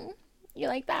 oh, you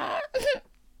like that?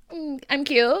 I'm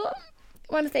cute.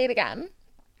 Want to say it again?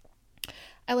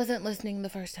 I wasn't listening the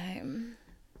first time.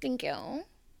 Thank you.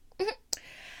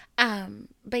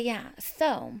 But yeah,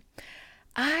 so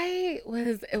my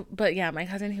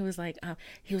cousin, he was like, I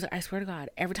swear to God,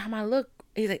 every time I look,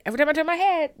 he's like, every time I turn my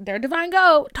head, there Divine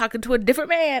go, talking to a different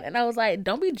man. And I was like,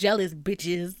 don't be jealous,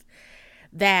 bitches,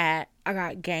 that I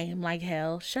got game like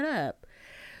hell. Shut up.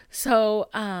 So,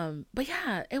 but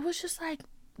yeah, it was just like,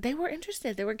 they were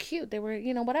interested. They were cute. They were,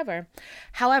 whatever.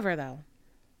 However,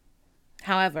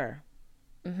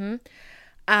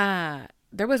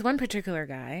 there was one particular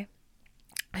guy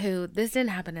who, this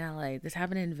didn't happen in LA. This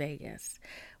happened in Vegas,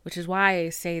 which is why I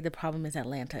say the problem is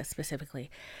Atlanta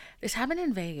specifically. This happened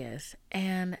in Vegas,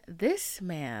 and this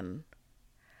man,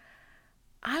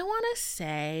 I want to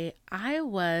say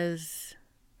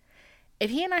if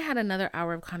he and I had another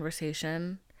hour of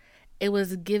conversation, it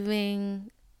was giving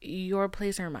your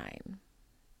place or mine,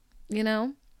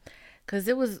 because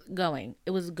it was going.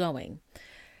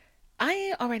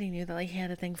 I already knew that like he had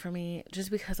a thing for me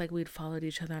just because like we'd followed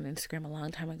each other on Instagram a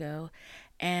long time ago,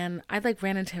 and I like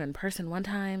ran into him in person one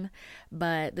time,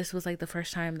 but this was like the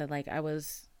first time that like I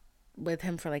was with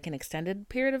him for like an extended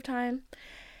period of time.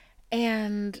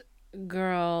 And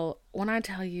girl, when I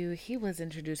tell you, he was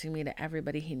introducing me to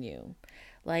everybody he knew.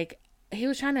 Like, he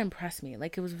was trying to impress me.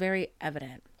 Like, it was very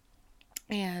evident.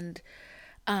 And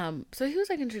so he was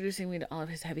like introducing me to all of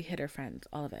his heavy hitter friends,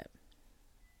 all of it.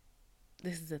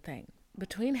 This is the thing.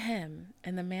 Between him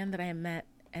and the man that I met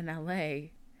in LA,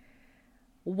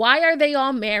 why are they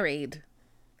all married?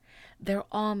 They're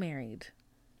all married.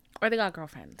 Or they got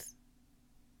girlfriends.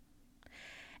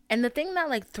 And the thing that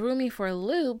like threw me for a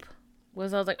loop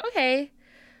was, I was like, okay,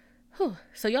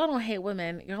 so y'all don't hate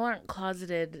women. Y'all aren't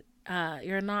closeted.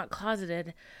 You're not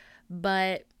closeted.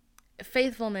 But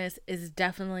faithfulness is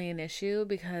definitely an issue,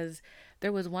 because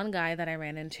there was one guy that I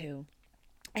ran into,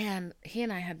 and he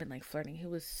and I had been like flirting. He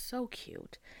was so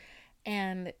cute.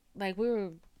 And like we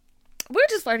were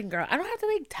just flirting, girl. I don't have to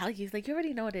like tell you, like you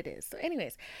already know what it is. So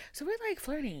anyways, so we're like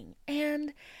flirting.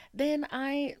 And then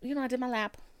I did my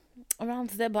lap around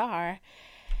the bar,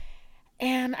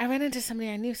 and I ran into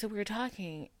somebody I knew. So we were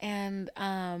talking, and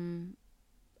I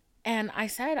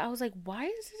said, I was like, why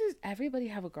does everybody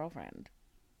have a girlfriend?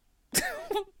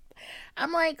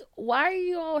 I'm like, why are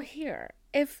you all here?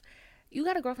 If you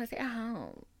got a girlfriend, stay at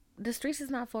home. The streets is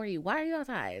not for you. Why are you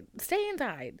outside? Stay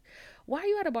inside. Why are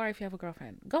you at a bar if you have a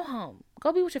girlfriend? Go home.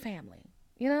 Go be with your family.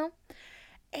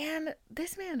 And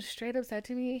this man straight up said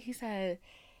to me, he said,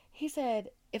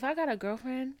 if I got a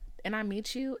girlfriend and I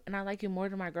meet you and I like you more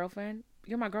than my girlfriend,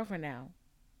 you're my girlfriend now.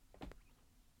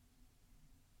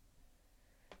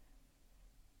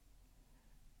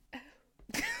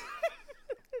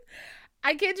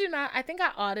 I kid you not. I think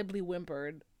I audibly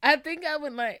whimpered. I think I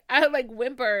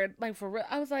whimpered, like for real.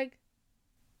 I was like,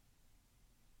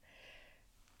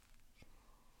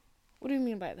 what do you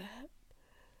mean by that?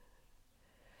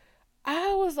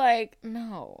 I was like,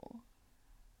 no.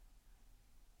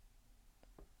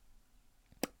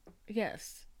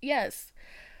 Yes.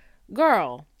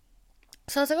 Girl.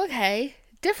 So I was like, okay,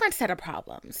 different set of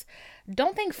problems.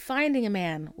 Don't think finding a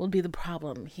man will be the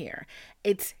problem here.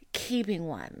 It's keeping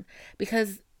one,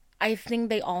 because I think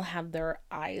they all have their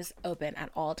eyes open at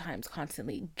all times,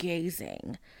 constantly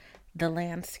gazing the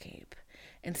landscape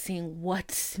and seeing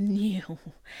what's new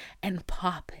and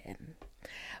poppin'.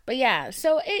 But yeah,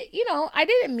 so I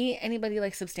didn't meet anybody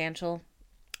like substantial.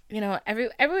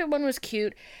 Everyone was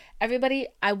cute. Everybody,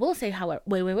 I will say, however,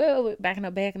 wait, backing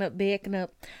up.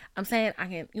 I'm saying I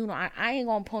ain't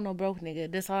gonna pull no broke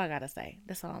nigga. That's all I gotta say.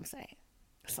 That's all I'm saying.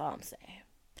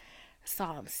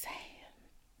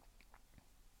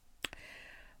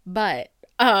 But,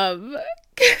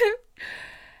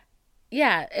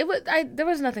 yeah, there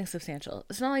was nothing substantial.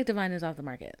 It's not like Divine is off the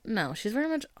market. No, she's very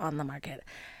much on the market.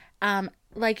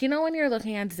 When you're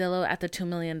looking at Zillow at the $2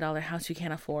 million house you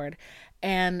can't afford,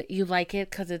 and you like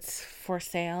it because it's for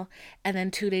sale, and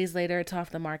then 2 days later it's off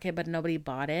the market, but nobody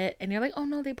bought it, and you're like, oh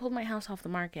no, they pulled my house off the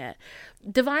market.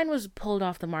 Divine was pulled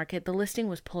off the market. The listing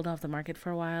was pulled off the market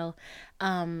for a while.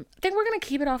 I think we're going to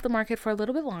keep it off the market for a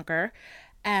little bit longer.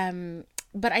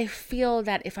 But I feel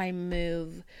that if I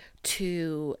move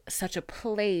to such a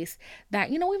place that,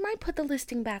 we might put the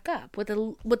listing back up with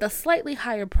a slightly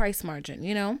higher price margin,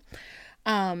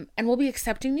 and we'll be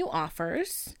accepting new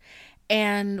offers,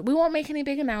 and we won't make any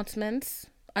big announcements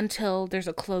until there's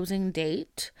a closing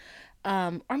date,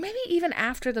 or maybe even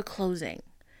after the closing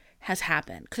has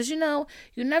happened. Because, you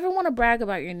never want to brag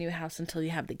about your new house until you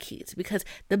have the keys, because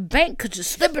the bank could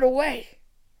just slip it away,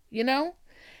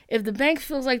 If the bank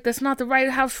feels like that's not the right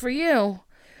house for you,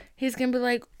 he's going to be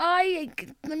like,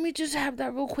 let me just have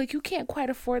that real quick. You can't quite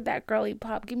afford that, girly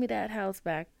pop. Give me that house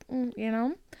back,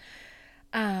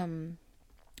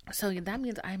 So that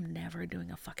means I'm never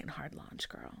doing a fucking hard launch,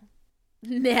 girl.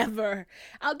 Never.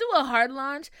 I'll do a hard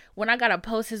launch when I got to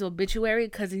post his obituary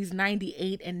because he's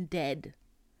 98 and dead.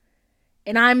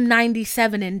 And I'm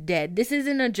 97 and dead. This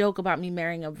isn't a joke about me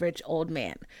marrying a rich old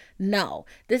man. No.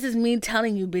 This is me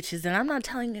telling you bitches that I'm not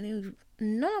telling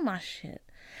none of my shit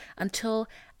until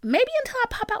I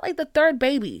pop out like the third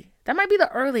baby. That might be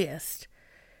the earliest.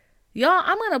 Y'all,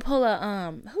 I'm going to pull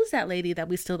who's that lady that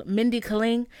Mindy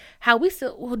Kaling?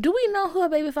 Do we know who her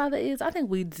baby father is? I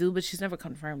think we do, but she's never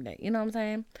confirmed it. You know what I'm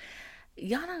saying?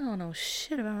 Y'all not going to know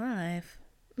shit about my life.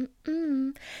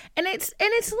 And it's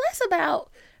less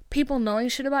about people knowing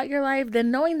shit about your life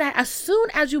than knowing that as soon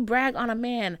as you brag on a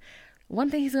man, one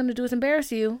thing he's going to do is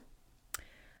embarrass you.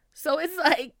 So it's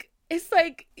like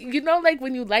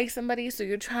when you like somebody, so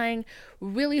you're trying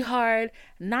really hard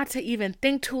not to even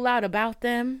think too loud about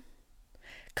them,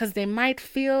 because they might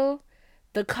feel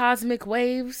the cosmic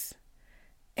waves,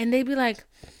 and they be like,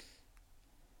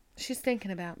 she's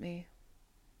thinking about me.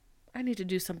 I need to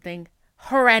do something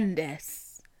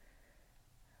horrendous.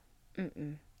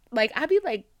 I'd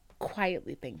be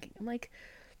quietly thinking, I'm like,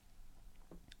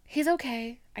 he's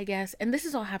okay, I guess. And this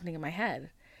is all happening in my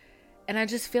head. And I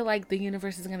just feel like the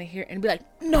universe is going to hear it and be like,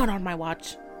 not on my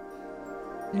watch.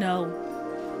 No.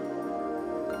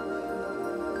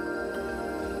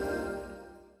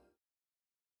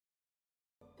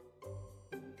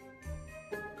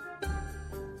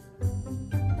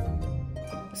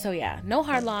 So yeah, no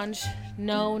hard launch,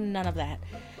 no, none of that.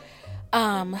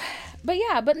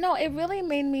 But no, it really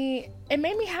made me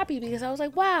happy, because I was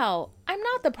like, wow, I'm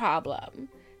not the problem.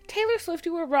 Taylor Swift,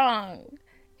 you were wrong.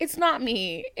 It's not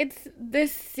me. It's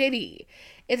this city.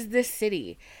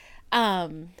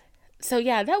 So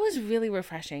yeah, that was really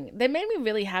refreshing. That made me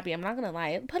really happy. I'm not going to lie.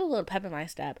 It put a little pep in my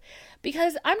step,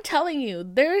 because I'm telling you,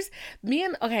 me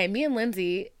and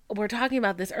Lindsay were talking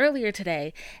about this earlier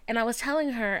today, and I was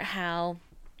telling her how,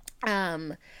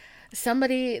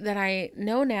 somebody that I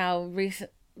know now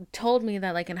told me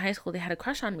that in high school they had a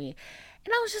crush on me.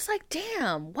 And I was just like,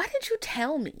 damn, why didn't you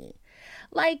tell me?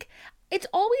 It's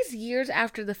always years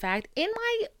after the fact. In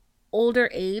my older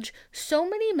age, so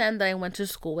many men that I went to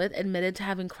school with admitted to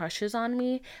having crushes on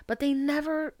me, but they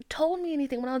never told me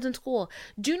anything when I was in school.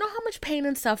 Do you know how much pain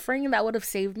and suffering that would have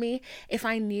saved me if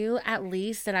I knew at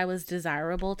least that I was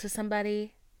desirable to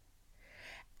somebody?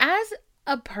 As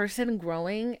a person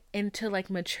growing into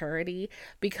maturity,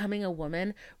 becoming a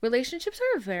woman, relationships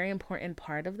are a very important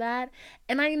part of that.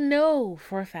 And I know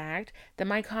for a fact that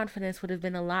my confidence would have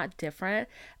been a lot different.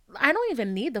 I don't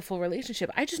even need the full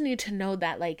relationship. I just need to know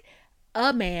that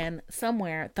a man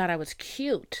somewhere thought I was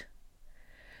cute.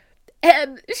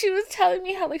 And she was telling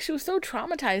me how she was so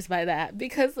traumatized by that,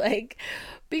 because we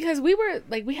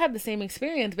had the same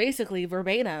experience, basically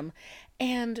verbatim.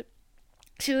 And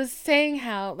she was saying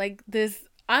how this,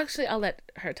 actually, I'll let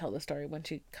her tell the story when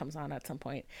she comes on at some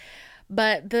point.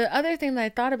 But the other thing that I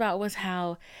thought about was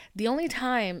how the only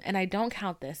time, and I don't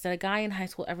count this, that a guy in high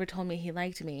school ever told me he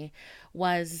liked me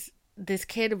was this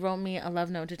kid wrote me a love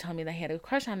note to tell me that he had a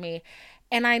crush on me.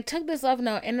 And I took this love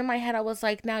note, and in my head I was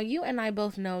like, now you and I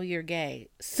both know you're gay.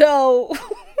 So,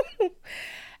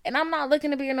 and I'm not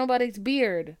looking to be in nobody's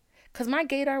beard. Because my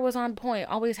gaydar was on point,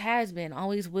 always has been,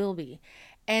 always will be.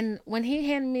 And when he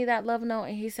handed me that love note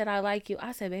and he said, I like you,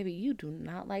 I said, baby, you do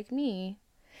not like me.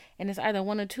 And it's either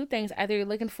one of two things. Either you're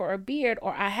looking for a beard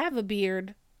or I have a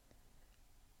beard.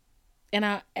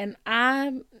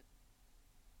 I'm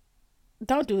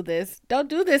don't do this. Don't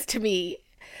do this to me.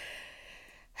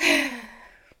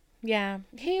 Yeah,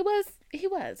 he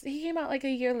came out like a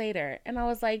year later, and I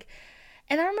was like,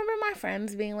 and I remember my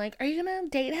friends being like, are you gonna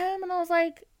date him? And I was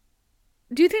like,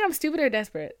 do you think I'm stupid or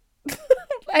desperate?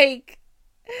 Like,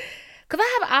 because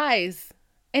I have eyes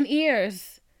and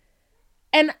ears,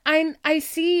 and I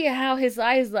see how his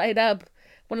eyes light up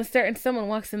when a certain someone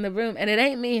walks in the room, and it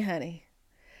ain't me, honey.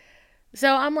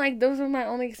 So I'm like, those were my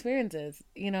only experiences,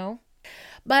 you know?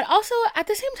 But also, at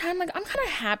the same time, like, I'm kind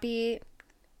of happy,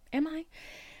 am I,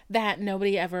 that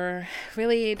nobody ever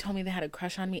really told me they had a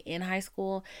crush on me in high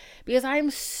school, because I'm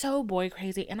so boy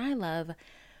crazy, and I love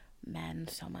men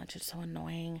so much. It's so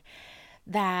annoying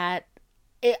that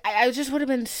I just would have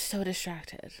been so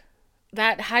distracted.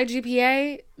 That high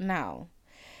GPA, no.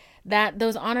 That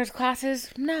those honors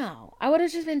classes, no. I would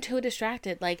have just been too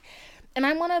distracted. Like, and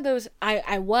I'm one of those,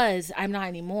 I'm not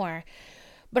anymore,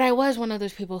 but I was one of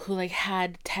those people who like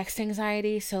had text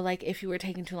anxiety. So like if you were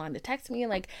taking too long to text me,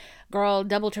 like, girl,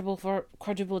 double, triple,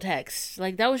 quadruple text.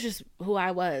 Like, that was just who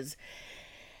I was.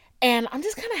 And I'm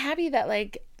just kind of happy that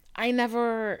like I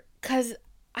never, cause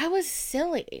I was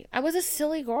silly. I was a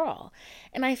silly girl.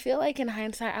 And I feel like in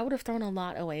hindsight, I would have thrown a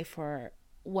lot away for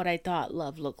what I thought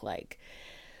love looked like.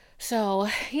 So,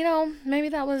 you know, maybe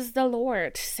that was the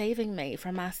Lord saving me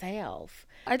from myself.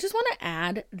 I just want to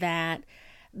add that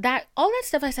all that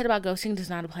stuff I said about ghosting does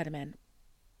not apply to men.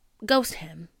 Ghost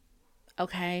him,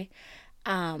 okay?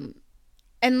 And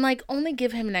like only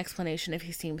give him an explanation if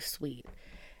he seems sweet.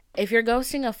 If you're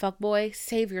ghosting a fuckboy,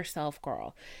 save yourself,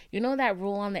 girl. You know that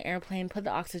rule on the airplane, put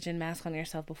the oxygen mask on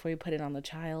yourself before you put it on the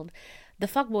child? The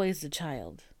fuckboy is the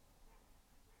child.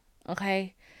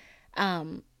 Okay?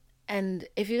 And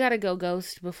if you gotta go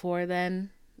ghost before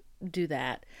then, do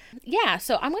that. Yeah,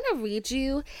 so I'm gonna read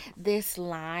you this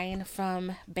line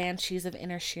from Banshees of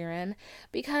Inisherin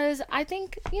because I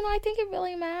think it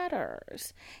really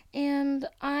matters. And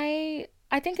I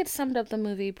think it summed up the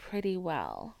movie pretty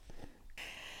well.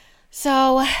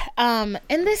 So, in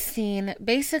this scene,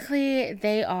 basically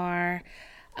they are,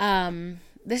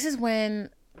 this is when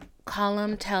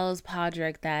Colum tells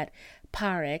Podrick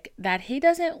that he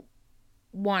doesn't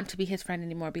want to be his friend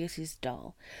anymore because he's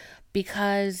dull,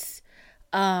 because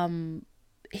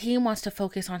he wants to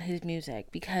focus on his music,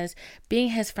 because being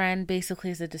his friend basically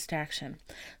is a distraction.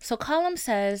 So Colum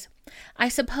says, I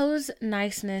suppose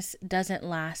niceness doesn't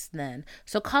last then.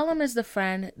 So Colum is the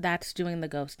friend that's doing the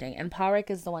ghosting, and Podrick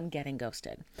is the one getting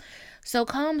ghosted. So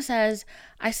Colum says,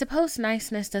 I suppose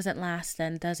niceness doesn't last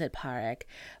then, does it, Podrick?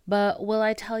 But will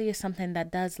I tell you something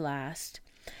that does last?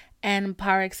 And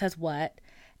Podrick says, what?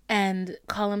 And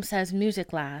Colum says,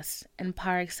 music lasts. And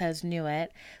Podrick says, knew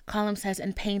it. Colum says,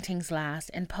 and paintings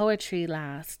last. And poetry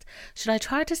lasts. Should I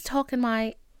try to talk in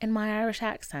my Irish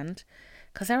accent?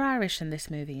 Because they're Irish in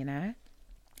this movie, you know.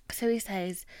 So he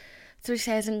says,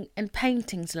 and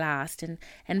paintings last.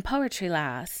 And poetry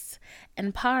lasts.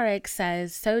 And Podrick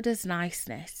says, so does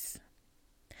niceness.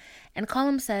 And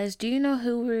Colum says, do you know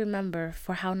who we remember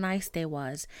for how nice they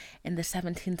was in the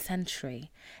 17th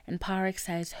century? And Podrick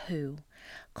says, who?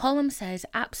 Colum says,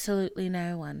 absolutely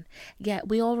no one. Yet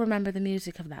we all remember the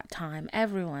music of that time.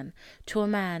 Everyone, to a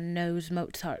man, knows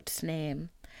Mozart's name.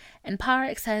 And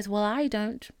Podrick says, well, I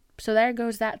don't. So there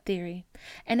goes that theory.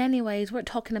 And anyways, we're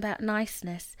talking about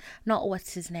niceness, not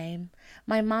what's his name.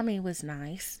 My mommy was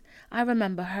nice. I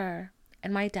remember her.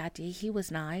 And my daddy, he was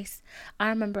nice. I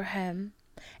remember him.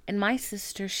 And my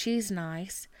sister, she's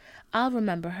nice. I'll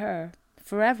remember her.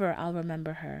 Forever I'll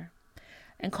remember her.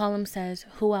 And Colum says,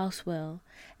 who else will?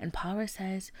 And Podrick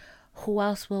says, who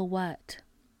else will what?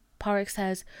 Podrick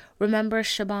says, remember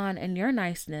Shaban and your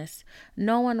niceness.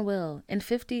 No one will. In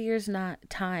 50 years'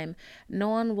 time, no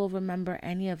one will remember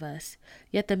any of us.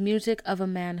 Yet the music of a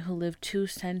man who lived 2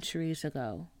 centuries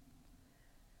ago.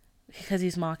 Because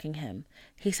he's mocking him.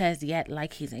 He says, yet,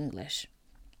 like he's English.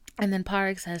 And then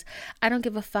Podrick says, I don't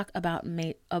give a fuck about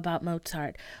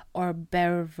Mozart or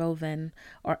Beethoven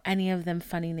or any of them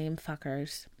funny name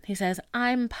fuckers. He says,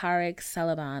 I'm Podrick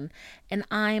Sullivan and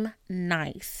I'm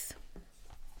nice.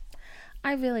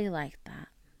 I really liked that.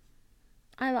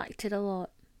 I liked it a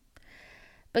lot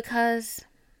because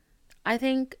I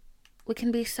think we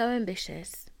can be so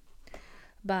ambitious,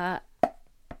 but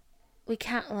we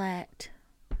can't let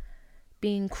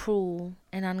being cruel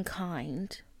and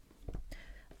unkind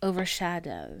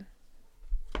overshadow.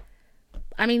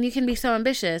 I mean, you can be so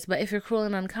ambitious, but if you're cruel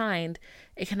and unkind,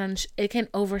 it can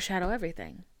overshadow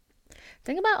everything.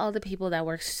 Think about all the people that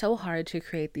work so hard to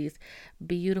create these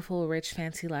beautiful, rich,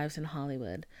 fancy lives in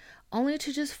Hollywood, only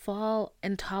to just fall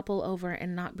and topple over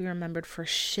and not be remembered for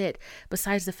shit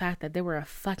besides the fact that they were a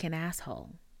fucking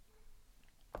asshole.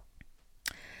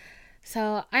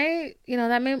 So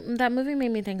that movie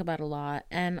made me think about a lot,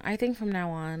 and I think from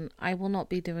now on I will not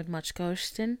be doing much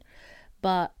ghosting,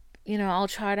 but I'll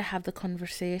try to have the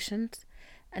conversations,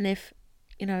 and if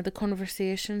the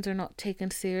conversations are not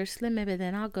taken seriously, maybe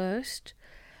then I'll ghost.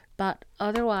 But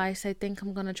otherwise, I think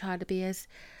I'm gonna try to be as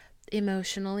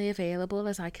emotionally available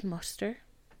as I can muster,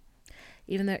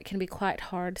 even though it can be quite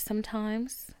hard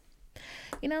sometimes.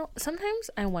 Sometimes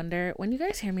I wonder, when you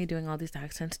guys hear me doing all these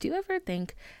accents, do you ever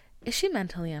think, is she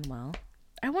mentally unwell?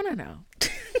 I want to know.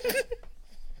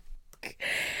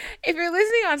 If you're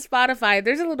listening on Spotify,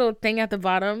 there's a little thing at the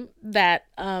bottom that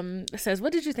says,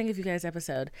 what did you think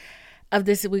of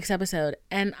this week's episode?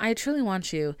 And I truly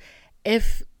want you,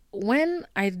 when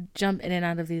I jump in and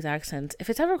out of these accents, if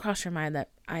it's ever crossed your mind that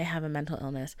I have a mental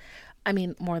illness, I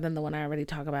mean, more than the one I already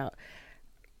talk about,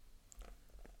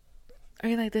 are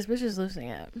you like, this bitch is losing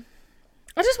it?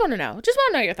 I just want to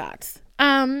know your thoughts.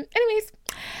 Anyways,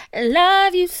 I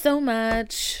love you so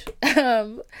much.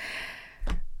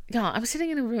 Y'all, I'm sitting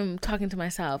in a room talking to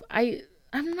myself.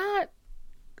 I'm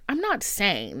not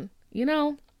sane,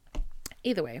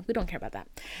 Either way, we don't care about that.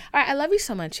 All right, I love you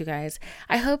so much, you guys.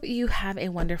 I hope you have a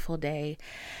wonderful day.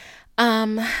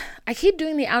 I keep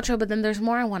doing the outro, but then there's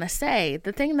more I want to say.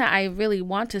 The thing that I really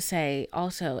want to say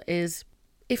also is,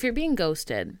 if you're being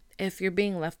ghosted, if you're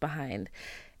being left behind,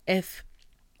 if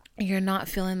you're not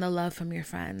feeling the love from your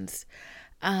friends,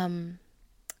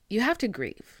 you have to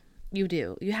grieve. You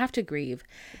do. You have to grieve.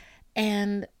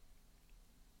 And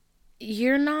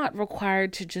you're not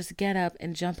required to just get up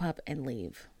and jump up and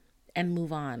leave and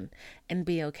move on and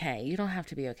be okay. You don't have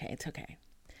to be okay. It's okay.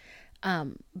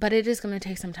 But it is going to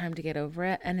take some time to get over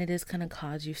it, and it is going to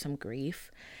cause you some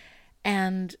grief.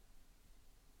 And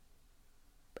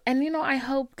I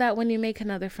hope that when you make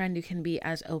another friend, you can be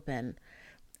as open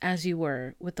as you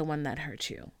were with the one that hurt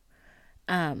you.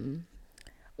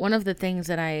 One of the things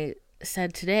that I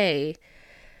said today,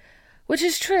 which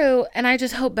is true, and I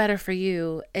just hope better for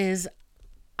you, is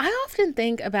I often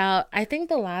think about, I think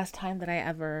the last time that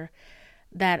I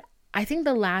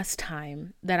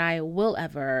will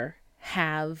ever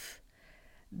have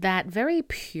that very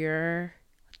pure,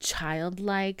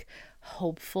 childlike,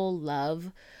 hopeful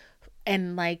love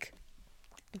and like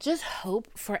just hope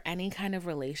for any kind of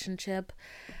relationship,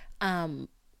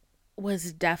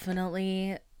 was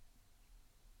definitely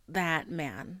that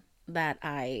man that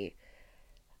I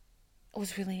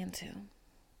was really into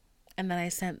and that I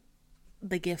sent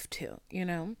the gift to,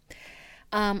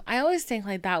 I always think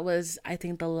like that was, I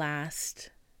think, the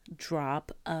last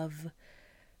drop of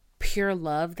pure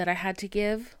love that I had to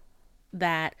give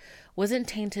that wasn't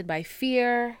tainted by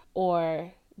fear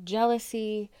or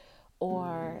jealousy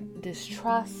or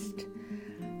distrust.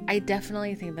 I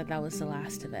definitely think that was the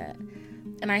last of it.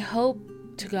 And I hope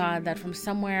to God that from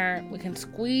somewhere we can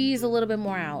squeeze a little bit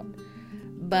more out,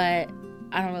 but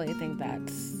I don't really think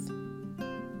that's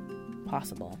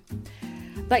possible.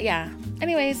 But yeah,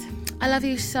 anyways, I love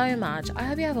you so much. I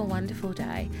hope you have a wonderful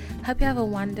day. Hope you have a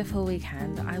wonderful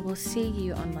weekend. I will see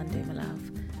you on Monday, my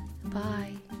love.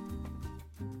 Bye.